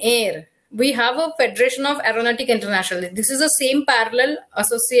in air, we have a Federation of Aeronautic International. This is the same parallel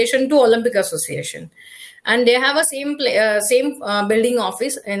association to Olympic Association, and they have a same building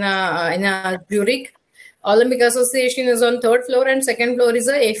office in a Zurich. Olympic Association is on 3rd floor, and 2nd floor is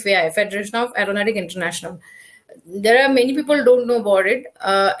a FAI, Federation of Aeronautic International. There are many people don't know about it.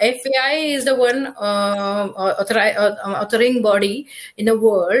 FAI is the one authoring body in the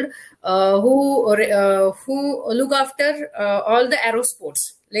world who look after all the aero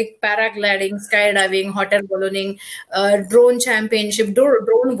sports like paragliding, skydiving, hot air ballooning, drone championship,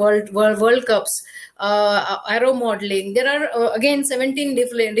 drone world cups, aero modeling. There are again 17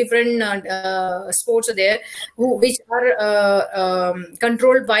 different sports there which are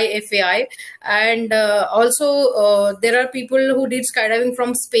controlled by FAI, and also there are people who did skydiving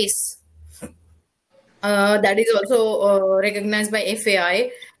from space. That is also recognized by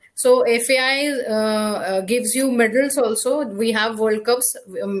FAI. So FAI gives you medals also. We have World Cups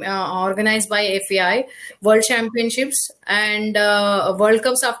organized by FAI, World Championships, and World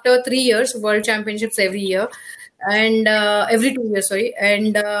Cups after 3 years, World Championships every year, and every 2 years, sorry.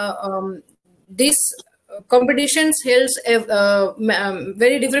 And this competitions held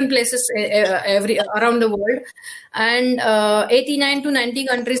very different places around the world, and 89 to 90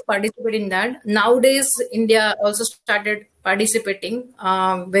 countries participate in that. Nowadays, India also started participating.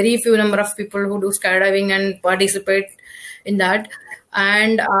 Very few number of people who do skydiving and participate in that.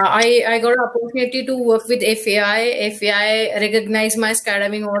 And I got an opportunity to work with FAI. FAI recognized my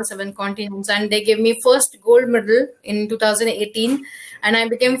skydiving over 7 continents, and they gave me first gold medal in 2018. And I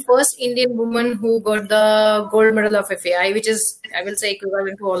became first Indian woman who got the gold medal of FAI, which is, I will say,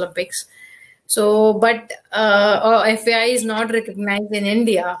 equivalent to Olympics. So, but FAI is not recognized in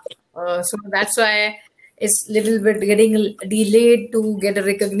India. So that's why it's little bit getting delayed to get a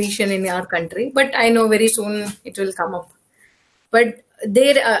recognition in our country. But I know very soon it will come up. But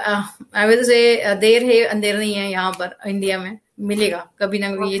there, I will say, there है अंधेर नहीं है यहाँ पर India में, मिलेगा कभी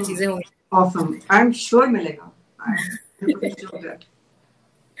ना कभी ये चीजें होंगी. Awesome. I'm sure मिलेगा. I'm pretty sure that.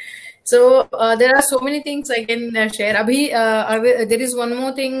 So there are so many things I can share. Abhi, there is one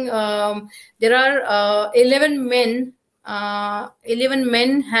more thing. There are 11 men. 11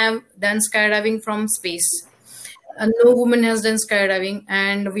 men have done skydiving from space. No woman has done skydiving,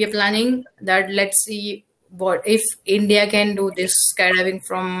 and we are planning that. Let's see what if India can do this skydiving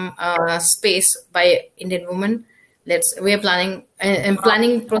from space by Indian woman. We are planning. I'm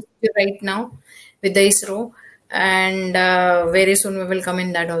planning procedure right now with the ISRO. And very soon we will come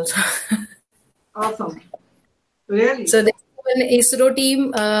in that also. Awesome. Really? So there's an ISRO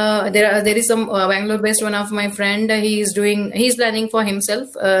team. There is some Bangalore-based one of my friend. He's planning for himself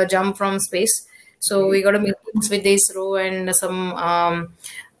jump from space. So we got a meetings with the ISRO and some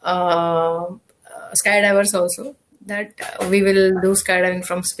skydivers also, that we will do skydiving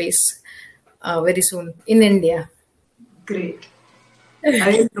from space very soon in India. Great.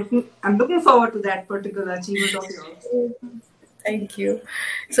 I'm looking forward to that particular achievement of yours. Thank you.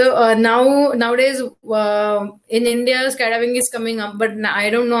 So nowadays in India, skydiving is coming up, but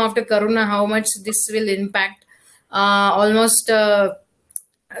I don't know after Corona how much this will impact. Almost all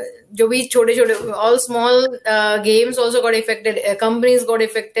small games also got affected. Companies got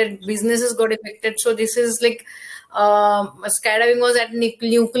affected. Businesses got affected. So this is like skydiving was at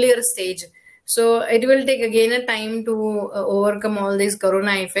nuclear stage. So it will take again a time to overcome all this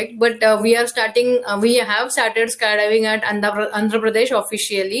corona effect. But we have started skydiving at Andhra Pradesh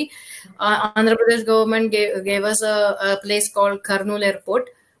officially. Andhra Pradesh government gave us a place called Karnool Airport,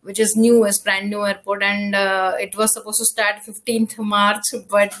 which is new, is brand new airport, and it was supposed to start 15th March,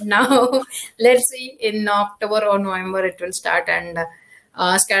 but now let's see, in October or November it will start, and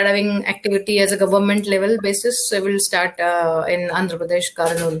skydiving activity as a government level basis will start in Andhra Pradesh,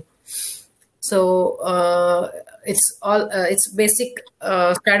 Karnool. So it's basic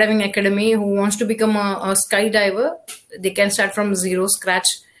skydiving academy. Who wants to become a skydiver, they can start from zero scratch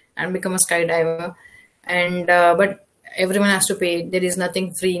and become a skydiver. And but everyone has to pay. There is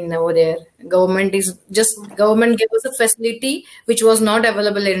nothing free over there. Government gave us a facility which was not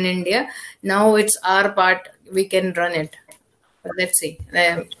available in India. Now it's our part. We can run it. But let's see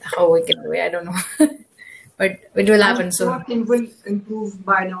how we can do it. I don't know. But it will happen soon. I think will improve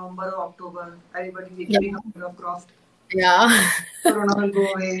by November or October. Everybody will be crossed. Yeah. Corona will go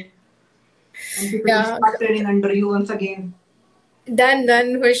away. And people will start training under you once again.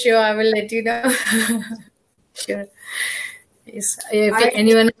 Done for sure. I will let you know. Sure. Yes. If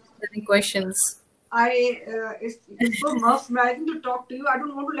anyone has any questions. It's so mesmerizing to talk to you. I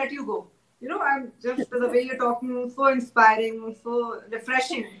don't want to let you go. I'm just the way you're talking, so inspiring, so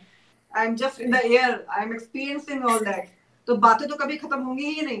refreshing. I'm just in the air. I'm experiencing all that. तो बातें तो कभी खत्म होंगी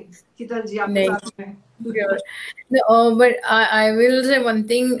ही नहीं, शीतल जी आपके साथ में. No, but I will say one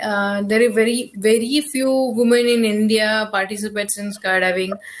thing. There are very few women in India participates in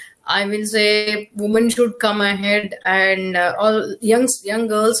skydiving. I will say women should come ahead, and all young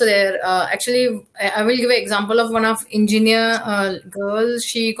girls there. Actually, I will give an example of one of engineer girl.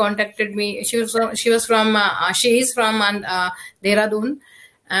 She contacted me. She is from Dehradun.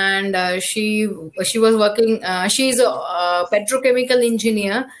 And she was working. She's a petrochemical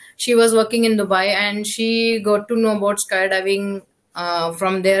engineer. She was working in Dubai, and she got to know about skydiving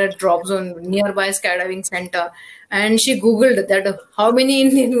from their drop zone nearby skydiving center. And she googled that how many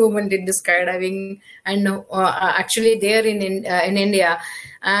Indian women did the skydiving, and actually there in India.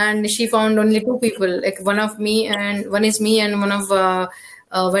 And she found only two people. Like one is me, and one of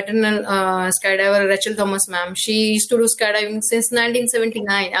veteran skydiver Rachel Thomas ma'am. She used to do skydiving since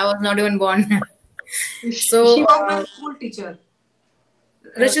 1979. I was not even born. So she was my school teacher.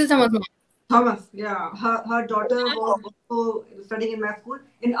 Rachel Thomas ma'am. Thomas, yeah. Her daughter was also studying in my school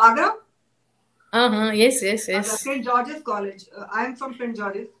in Agra. Yes. St. George's College. I am from St.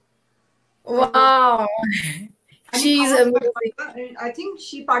 George's. Wow. She's amazing. I think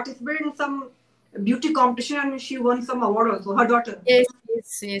she participated in some beauty competition and she won some award also. Her daughter. Yes.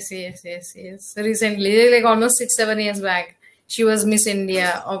 Recently, like almost 6-7 years back, she was Miss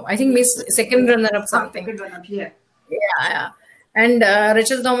India. I think Miss second runner-up something. Second runner-up, yeah. Yeah. And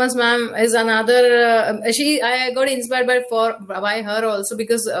Rachel Thomas ma'am is another. I got inspired by her also,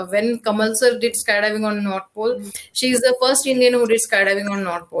 because when Kamal sir did skydiving on North Pole, she is the first Indian who did skydiving on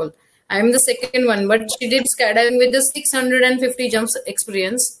North Pole. I am the second one, but she did skydiving with the 650 jumps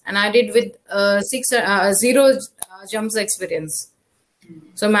experience, and I did with 0 jumps experience.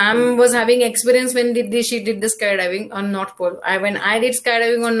 So ma'am was having experience when she did the skydiving on North Pole. When I did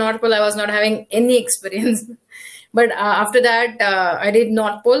skydiving on North Pole, I was not having any experience. But after that, I did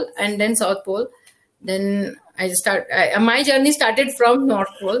North Pole and then South Pole. Then my journey started from North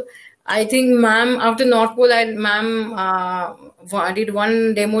Pole. I think ma'am, after North Pole, I did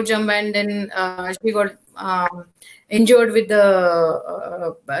one demo jump, and then she got injured with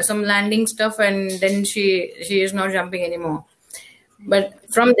the some landing stuff, and then she is not jumping anymore. But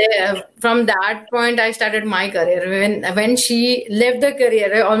from that point, I started my career. When she left the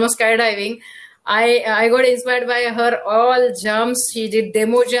career, almost skydiving, I got inspired by her all jumps. She did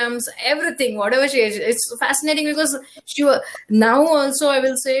demo jumps, everything, whatever she is. It's fascinating because now also I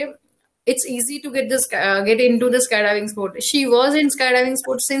will say it's easy to get into the skydiving sport. She was in skydiving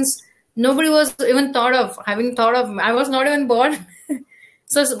sport since nobody was even thought of. I was not even born.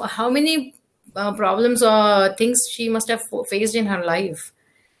 So how many problems or things she must have faced in her life.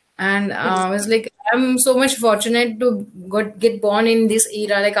 And I was like, I'm so much fortunate to get born in this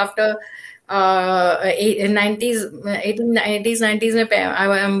era. Like after 90s,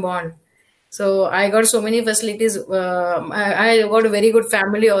 I am born. So I got so many facilities. I got a very good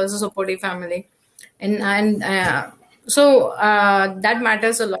family, also supportive family, and so that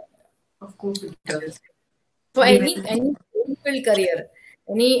matters a lot. Of course, it does. For any field career,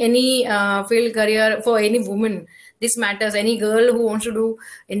 any field career for any woman, this matters. Any girl who wants to do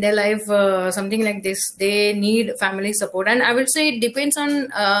in their life something like this, they need family support. And I would say it depends on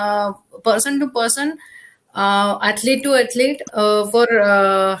person to person. athlete to athlete, for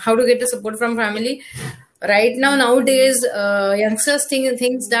how to get the support from family. Right now, nowadays, youngsters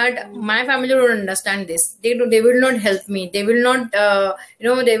thinks that my family don't understand this. They will not help me. They will not,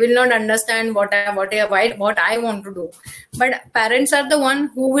 they will not understand what I want to do. But parents are the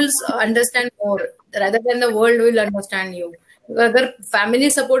one who will understand more rather than the world will understand you. Whether family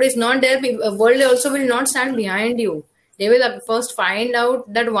support is not there, world also will not stand behind you. They will first find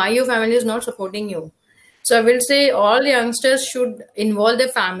out that why your family is not supporting you. So I will say all youngsters should involve their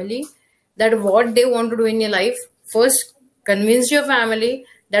family, that what they want to do in your life. First, convince your family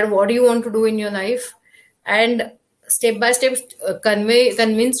that what you want to do in your life, and step by step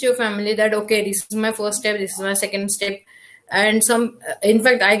convince your family that okay, this is my first step, this is my second step. And in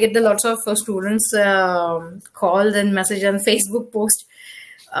fact, I get the lots of students calls and messages on Facebook post.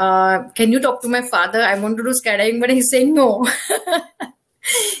 Can you talk to my father? I want to do skydiving, but he's saying no.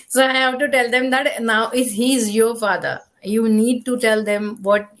 So I have to tell them that now he is your father. You need to tell them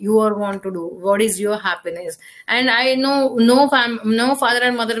what you want to do, what is your happiness. And I know no father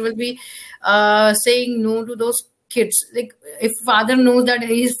and mother will be saying no to those kids. Like if father knows that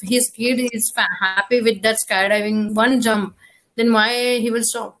his kid is happy with that skydiving one jump, then why he will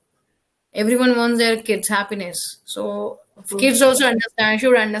stop? Everyone wants their kids happiness. So kids also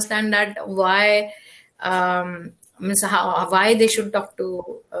should understand that why means why they should talk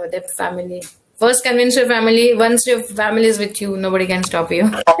to their family. First, convince your family. Once your family is with you, nobody can stop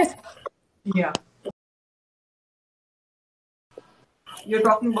you. Yeah. You're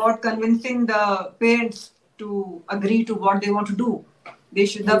talking about convincing the parents to agree to what they want to do. The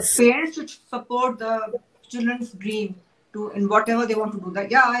parents should support the children's dream in whatever they want to do. That,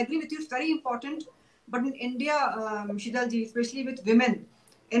 yeah, I agree with you. It's very important. But in India, Shitalji, especially with women,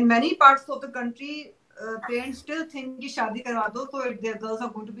 in many parts of the country, parents still think ki shaadi karwa do, so their girls are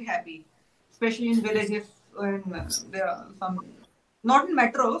going to be happy. Especially in villages, there are some, not in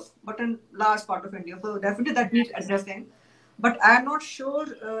metros, but in large part of India. So definitely that needs addressing. But I'm not sure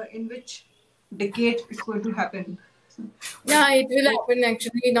in which decade it's going to happen. Yeah, it will happen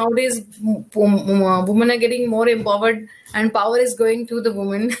actually. Nowadays, women are getting more empowered and power is going to the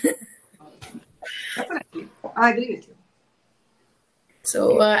women. Definitely. I agree with you.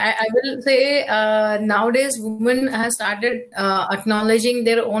 So I will say nowadays women have started acknowledging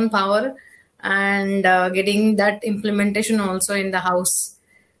their own power and getting that implementation also in the house.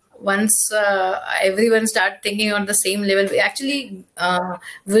 Once everyone start thinking on the same level, actually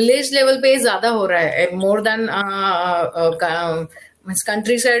village level पे ज़्यादा हो रहा है more than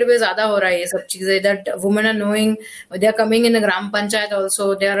countryside पे ज़्यादा हो रहा है ये सब चीजें, that women are knowing, they are coming in the gram panchayat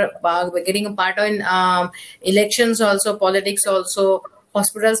also, they are getting a part in elections also, politics also.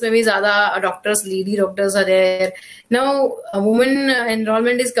 Hospitals में भी ज़्यादा doctors, lady doctors are there now. Women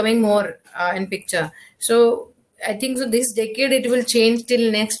enrollment is coming more in picture. So I think so this decade it will change till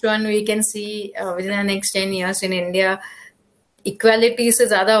next one. We can see within the next 10 years in India, equality से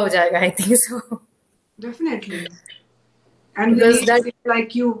ज़्यादा हो जाएगा, I think so. Definitely. And because we need people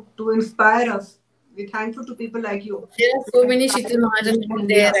like you to inspire us. We're thankful to people like you. There are so many Shital Mahajan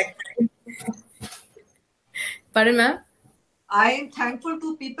there actually. Pardon, ma'am? I am thankful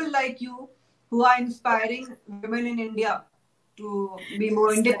to people like you who are inspiring women in India to be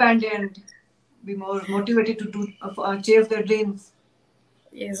more independent, be more motivated to chase their dreams.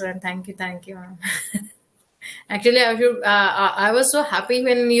 Yes, sir. Thank you, ma'am. Actually, I was so happy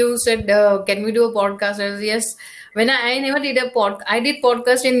when you said, "Can we do a podcast?" I was, yes. When I never did I did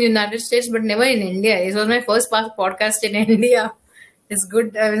podcast in the United States, but never in India. It was my first podcast in India. It's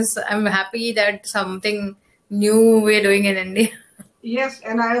good. I'm happy that something new we're doing in India. Yes,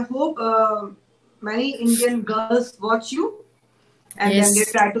 and I hope many Indian girls watch you and then they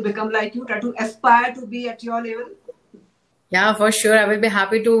try to become like you, try to aspire to be at your level. Yeah, for sure. I will be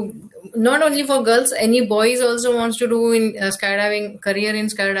happy to, not only for girls, any boys also wants to do in skydiving, career in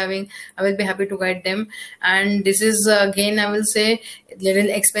skydiving. I will be happy to guide them. And this is again, I will say, little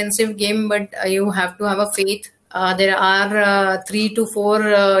expensive game, but you have to have a faith. There are 3 to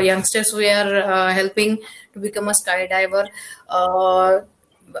 4 youngsters we are helping to become a skydiver.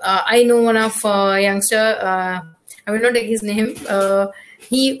 I know one of youngster. I will not take his name.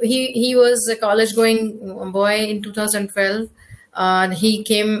 He was a college going boy in 2012. He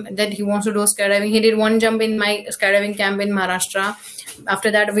came that he wants to do skydiving. He did one jump in my skydiving camp in Maharashtra.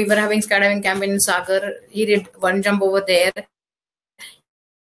 After that, we were having skydiving camp in Sagar. He did one jump over there.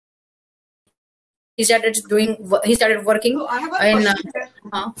 He started working. So I have a question.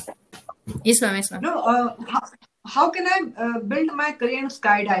 Yes, ma'am. Yes, ma'am. No, how can I build my career in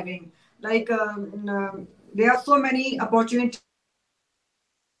skydiving? Like there are so many opportunities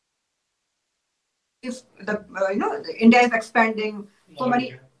India is expanding. So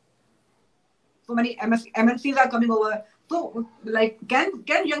many MNCs are coming over. So, like, can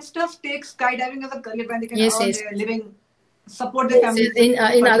youngsters take skydiving as a career when they can Yes, earn yes. their living, support their families?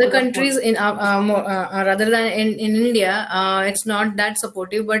 In other countries, rather than in India, it's not that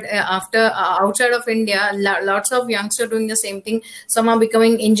supportive. But after outside of India, lots of youngsters doing the same thing. Some are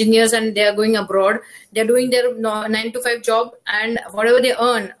becoming engineers and they are going abroad. They're doing their 9 to 5 job, and whatever they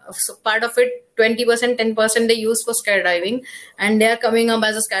earn, so part of it, 20%, 10% they use for skydiving, and they are coming up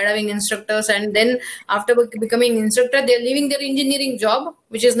as a skydiving instructors. And then after becoming instructor, they're leaving their engineering job,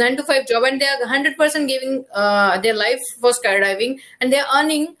 which is 9 to 5 job, and they are 100% giving their life for skydiving, and they're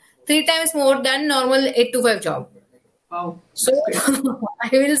earning 3 times more than normal 8 to 5 job. Wow. So I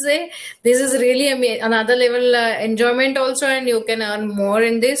will say this is really another level enjoyment also, and you can earn more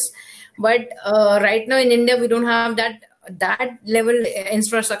in this. But right now in India, we don't have that level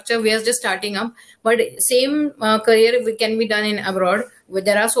infrastructure. We are just starting up. But same career can be done in abroad.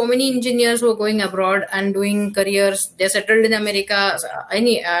 There are so many engineers who are going abroad and doing careers. They're settled in America,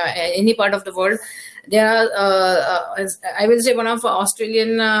 any part of the world. There are, I will say, one of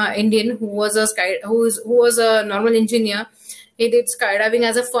Australian Indian who was a normal engineer. He did skydiving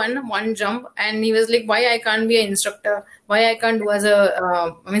as a fun, one jump, and he was like, "Why I can't be an instructor? Why I can't do as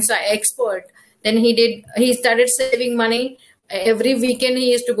a expert?" Then he started saving money. Every weekend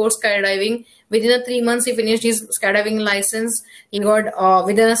he used to go skydiving. Within 3 months, he finished his skydiving license. He got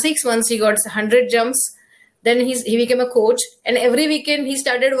within 6 months he got 100 jumps. Then he became a coach, and every weekend he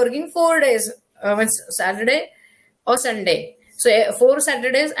started working 4 days, Saturday or Sunday. So 4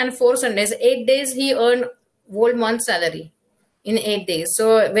 Saturdays and 4 Sundays, 8 days he earned whole month salary in 8 days. So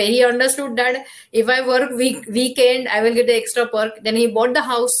he understood that if I work weekend, I will get the extra perk. Then he bought the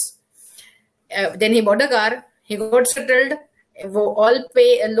house. Then he bought a car. He got settled. All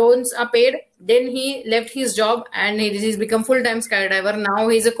loans are paid. Then he left his job and he's become full-time skydiver. Now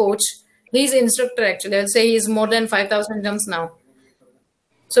he's a coach. He's instructor actually. I'll say he's more than 5,000 jumps now.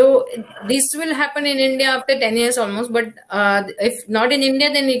 So this will happen in India after 10 years almost. But if not in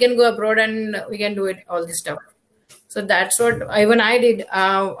India, then we can go abroad and we can do it, all this stuff. So that's what even I did.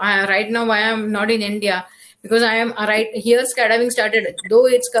 Right now, I am not in India because I am right here. Skydiving started, though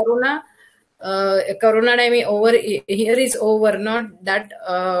it's Corona. Corona time is over. Here is over. Not that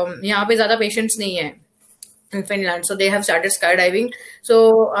यहाँ पे ज़्यादा patients नहीं है in Finland, so they have started skydiving. So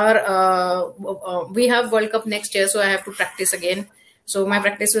we have World Cup next year, so I have to practice again. So my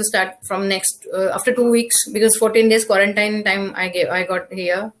practice will start from next after 2 weeks because 14 days quarantine time I got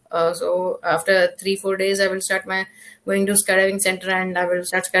here. So after 3-4 days I will start going to skydiving center and I will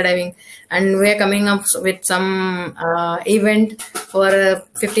start skydiving. And we are coming up with some event for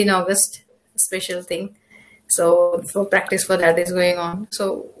 15 August special thing. So for practice for that is going on.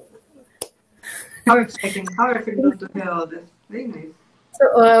 So how exciting! How exciting to hear all this. Very nice.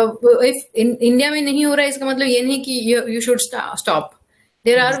 So if in India में नहीं हो रहा है इसका मतलब ये नहीं कि you should stop.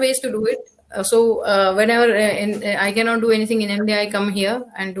 There are ways to do it. So whenever I cannot do anything in India, I come here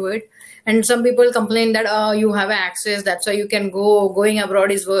and do it. And some people complain that you have access, that's why you can go. Going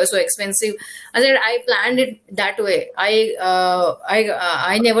abroad is so expensive. I said I planned it that way.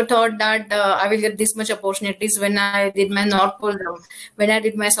 I never thought that I will get this much opportunities when I did my North Pole jump. When I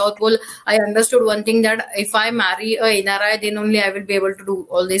did my South Pole, I understood one thing, that if I marry a NRI, then only I will be able to do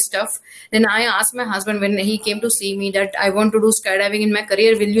all this stuff. Then I asked my husband when he came to see me that I want to do skydiving in my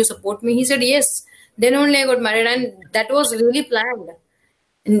career. Will you support me? He said yes. Then only I got married, and that was really planned.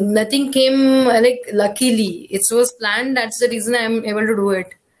 Nothing came like luckily. It was planned. That's the reason I'm able to do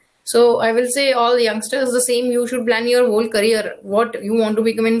it. So I will say all youngsters the same. You should plan your whole career. What you want to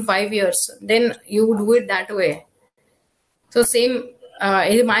become in 5 years. Then you do it that way. So same.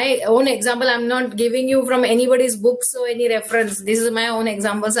 In my own example, I'm not giving you from anybody's books or any reference. This is my own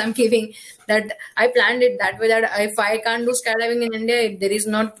examples I'm giving, that I planned it that way, that if I can't do skydiving in India, there is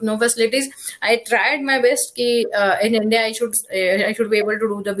no facilities. I tried my best in India I should be able to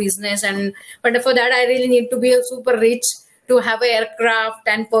do the business, but for that I really need to be super rich to have an aircraft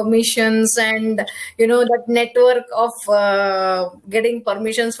and permissions and that network of getting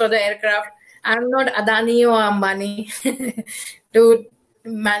permissions for the aircraft. I'm not Adani or Ambani to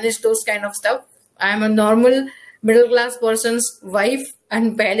manage those kind of stuff. I'm a normal middle class person's wife,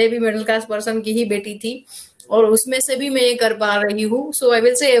 and पहले भी middle class person की ही बेटी थी, और उसमें से भी मैं ये कर पा रही हूँ. So I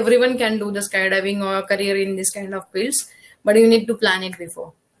will say everyone can do the skydiving or career in this kind of fields, but you need to plan it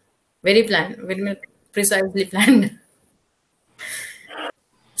before. Very precisely planned.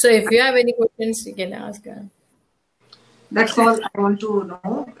 So if you have any questions, you can ask. That's all I want to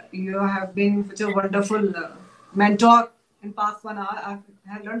know. You have been such a wonderful mentor in past 1 hour. I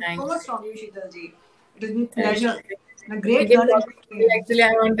have learned so much from you, Shital ji. It has been pleasure. A You great can learning talk to me. experience. Actually,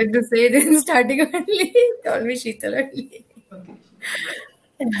 I wanted to say this in starting only. Call me Shital only. Okay.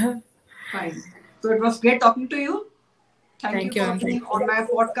 Yeah. Fine. So it was great talking to you. Thank you Thank you, for ma'am. being on my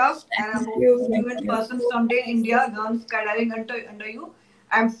podcast, and I Thank hope you. see you Thank in you. person someday in India. Learn skydiving under you.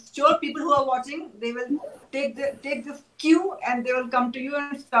 I'm sure people who are watching, they will take this cue and they will come to you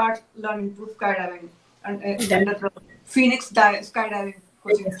and start learning to skydiving and under the skydiving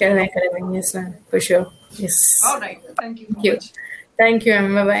coaching Yes, center. Academy. Yes, ma'am. For sure. Yes. All right. Thank you so Thank you. much. Thank you,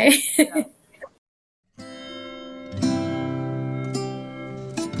 ma'am. Bye bye. Yeah.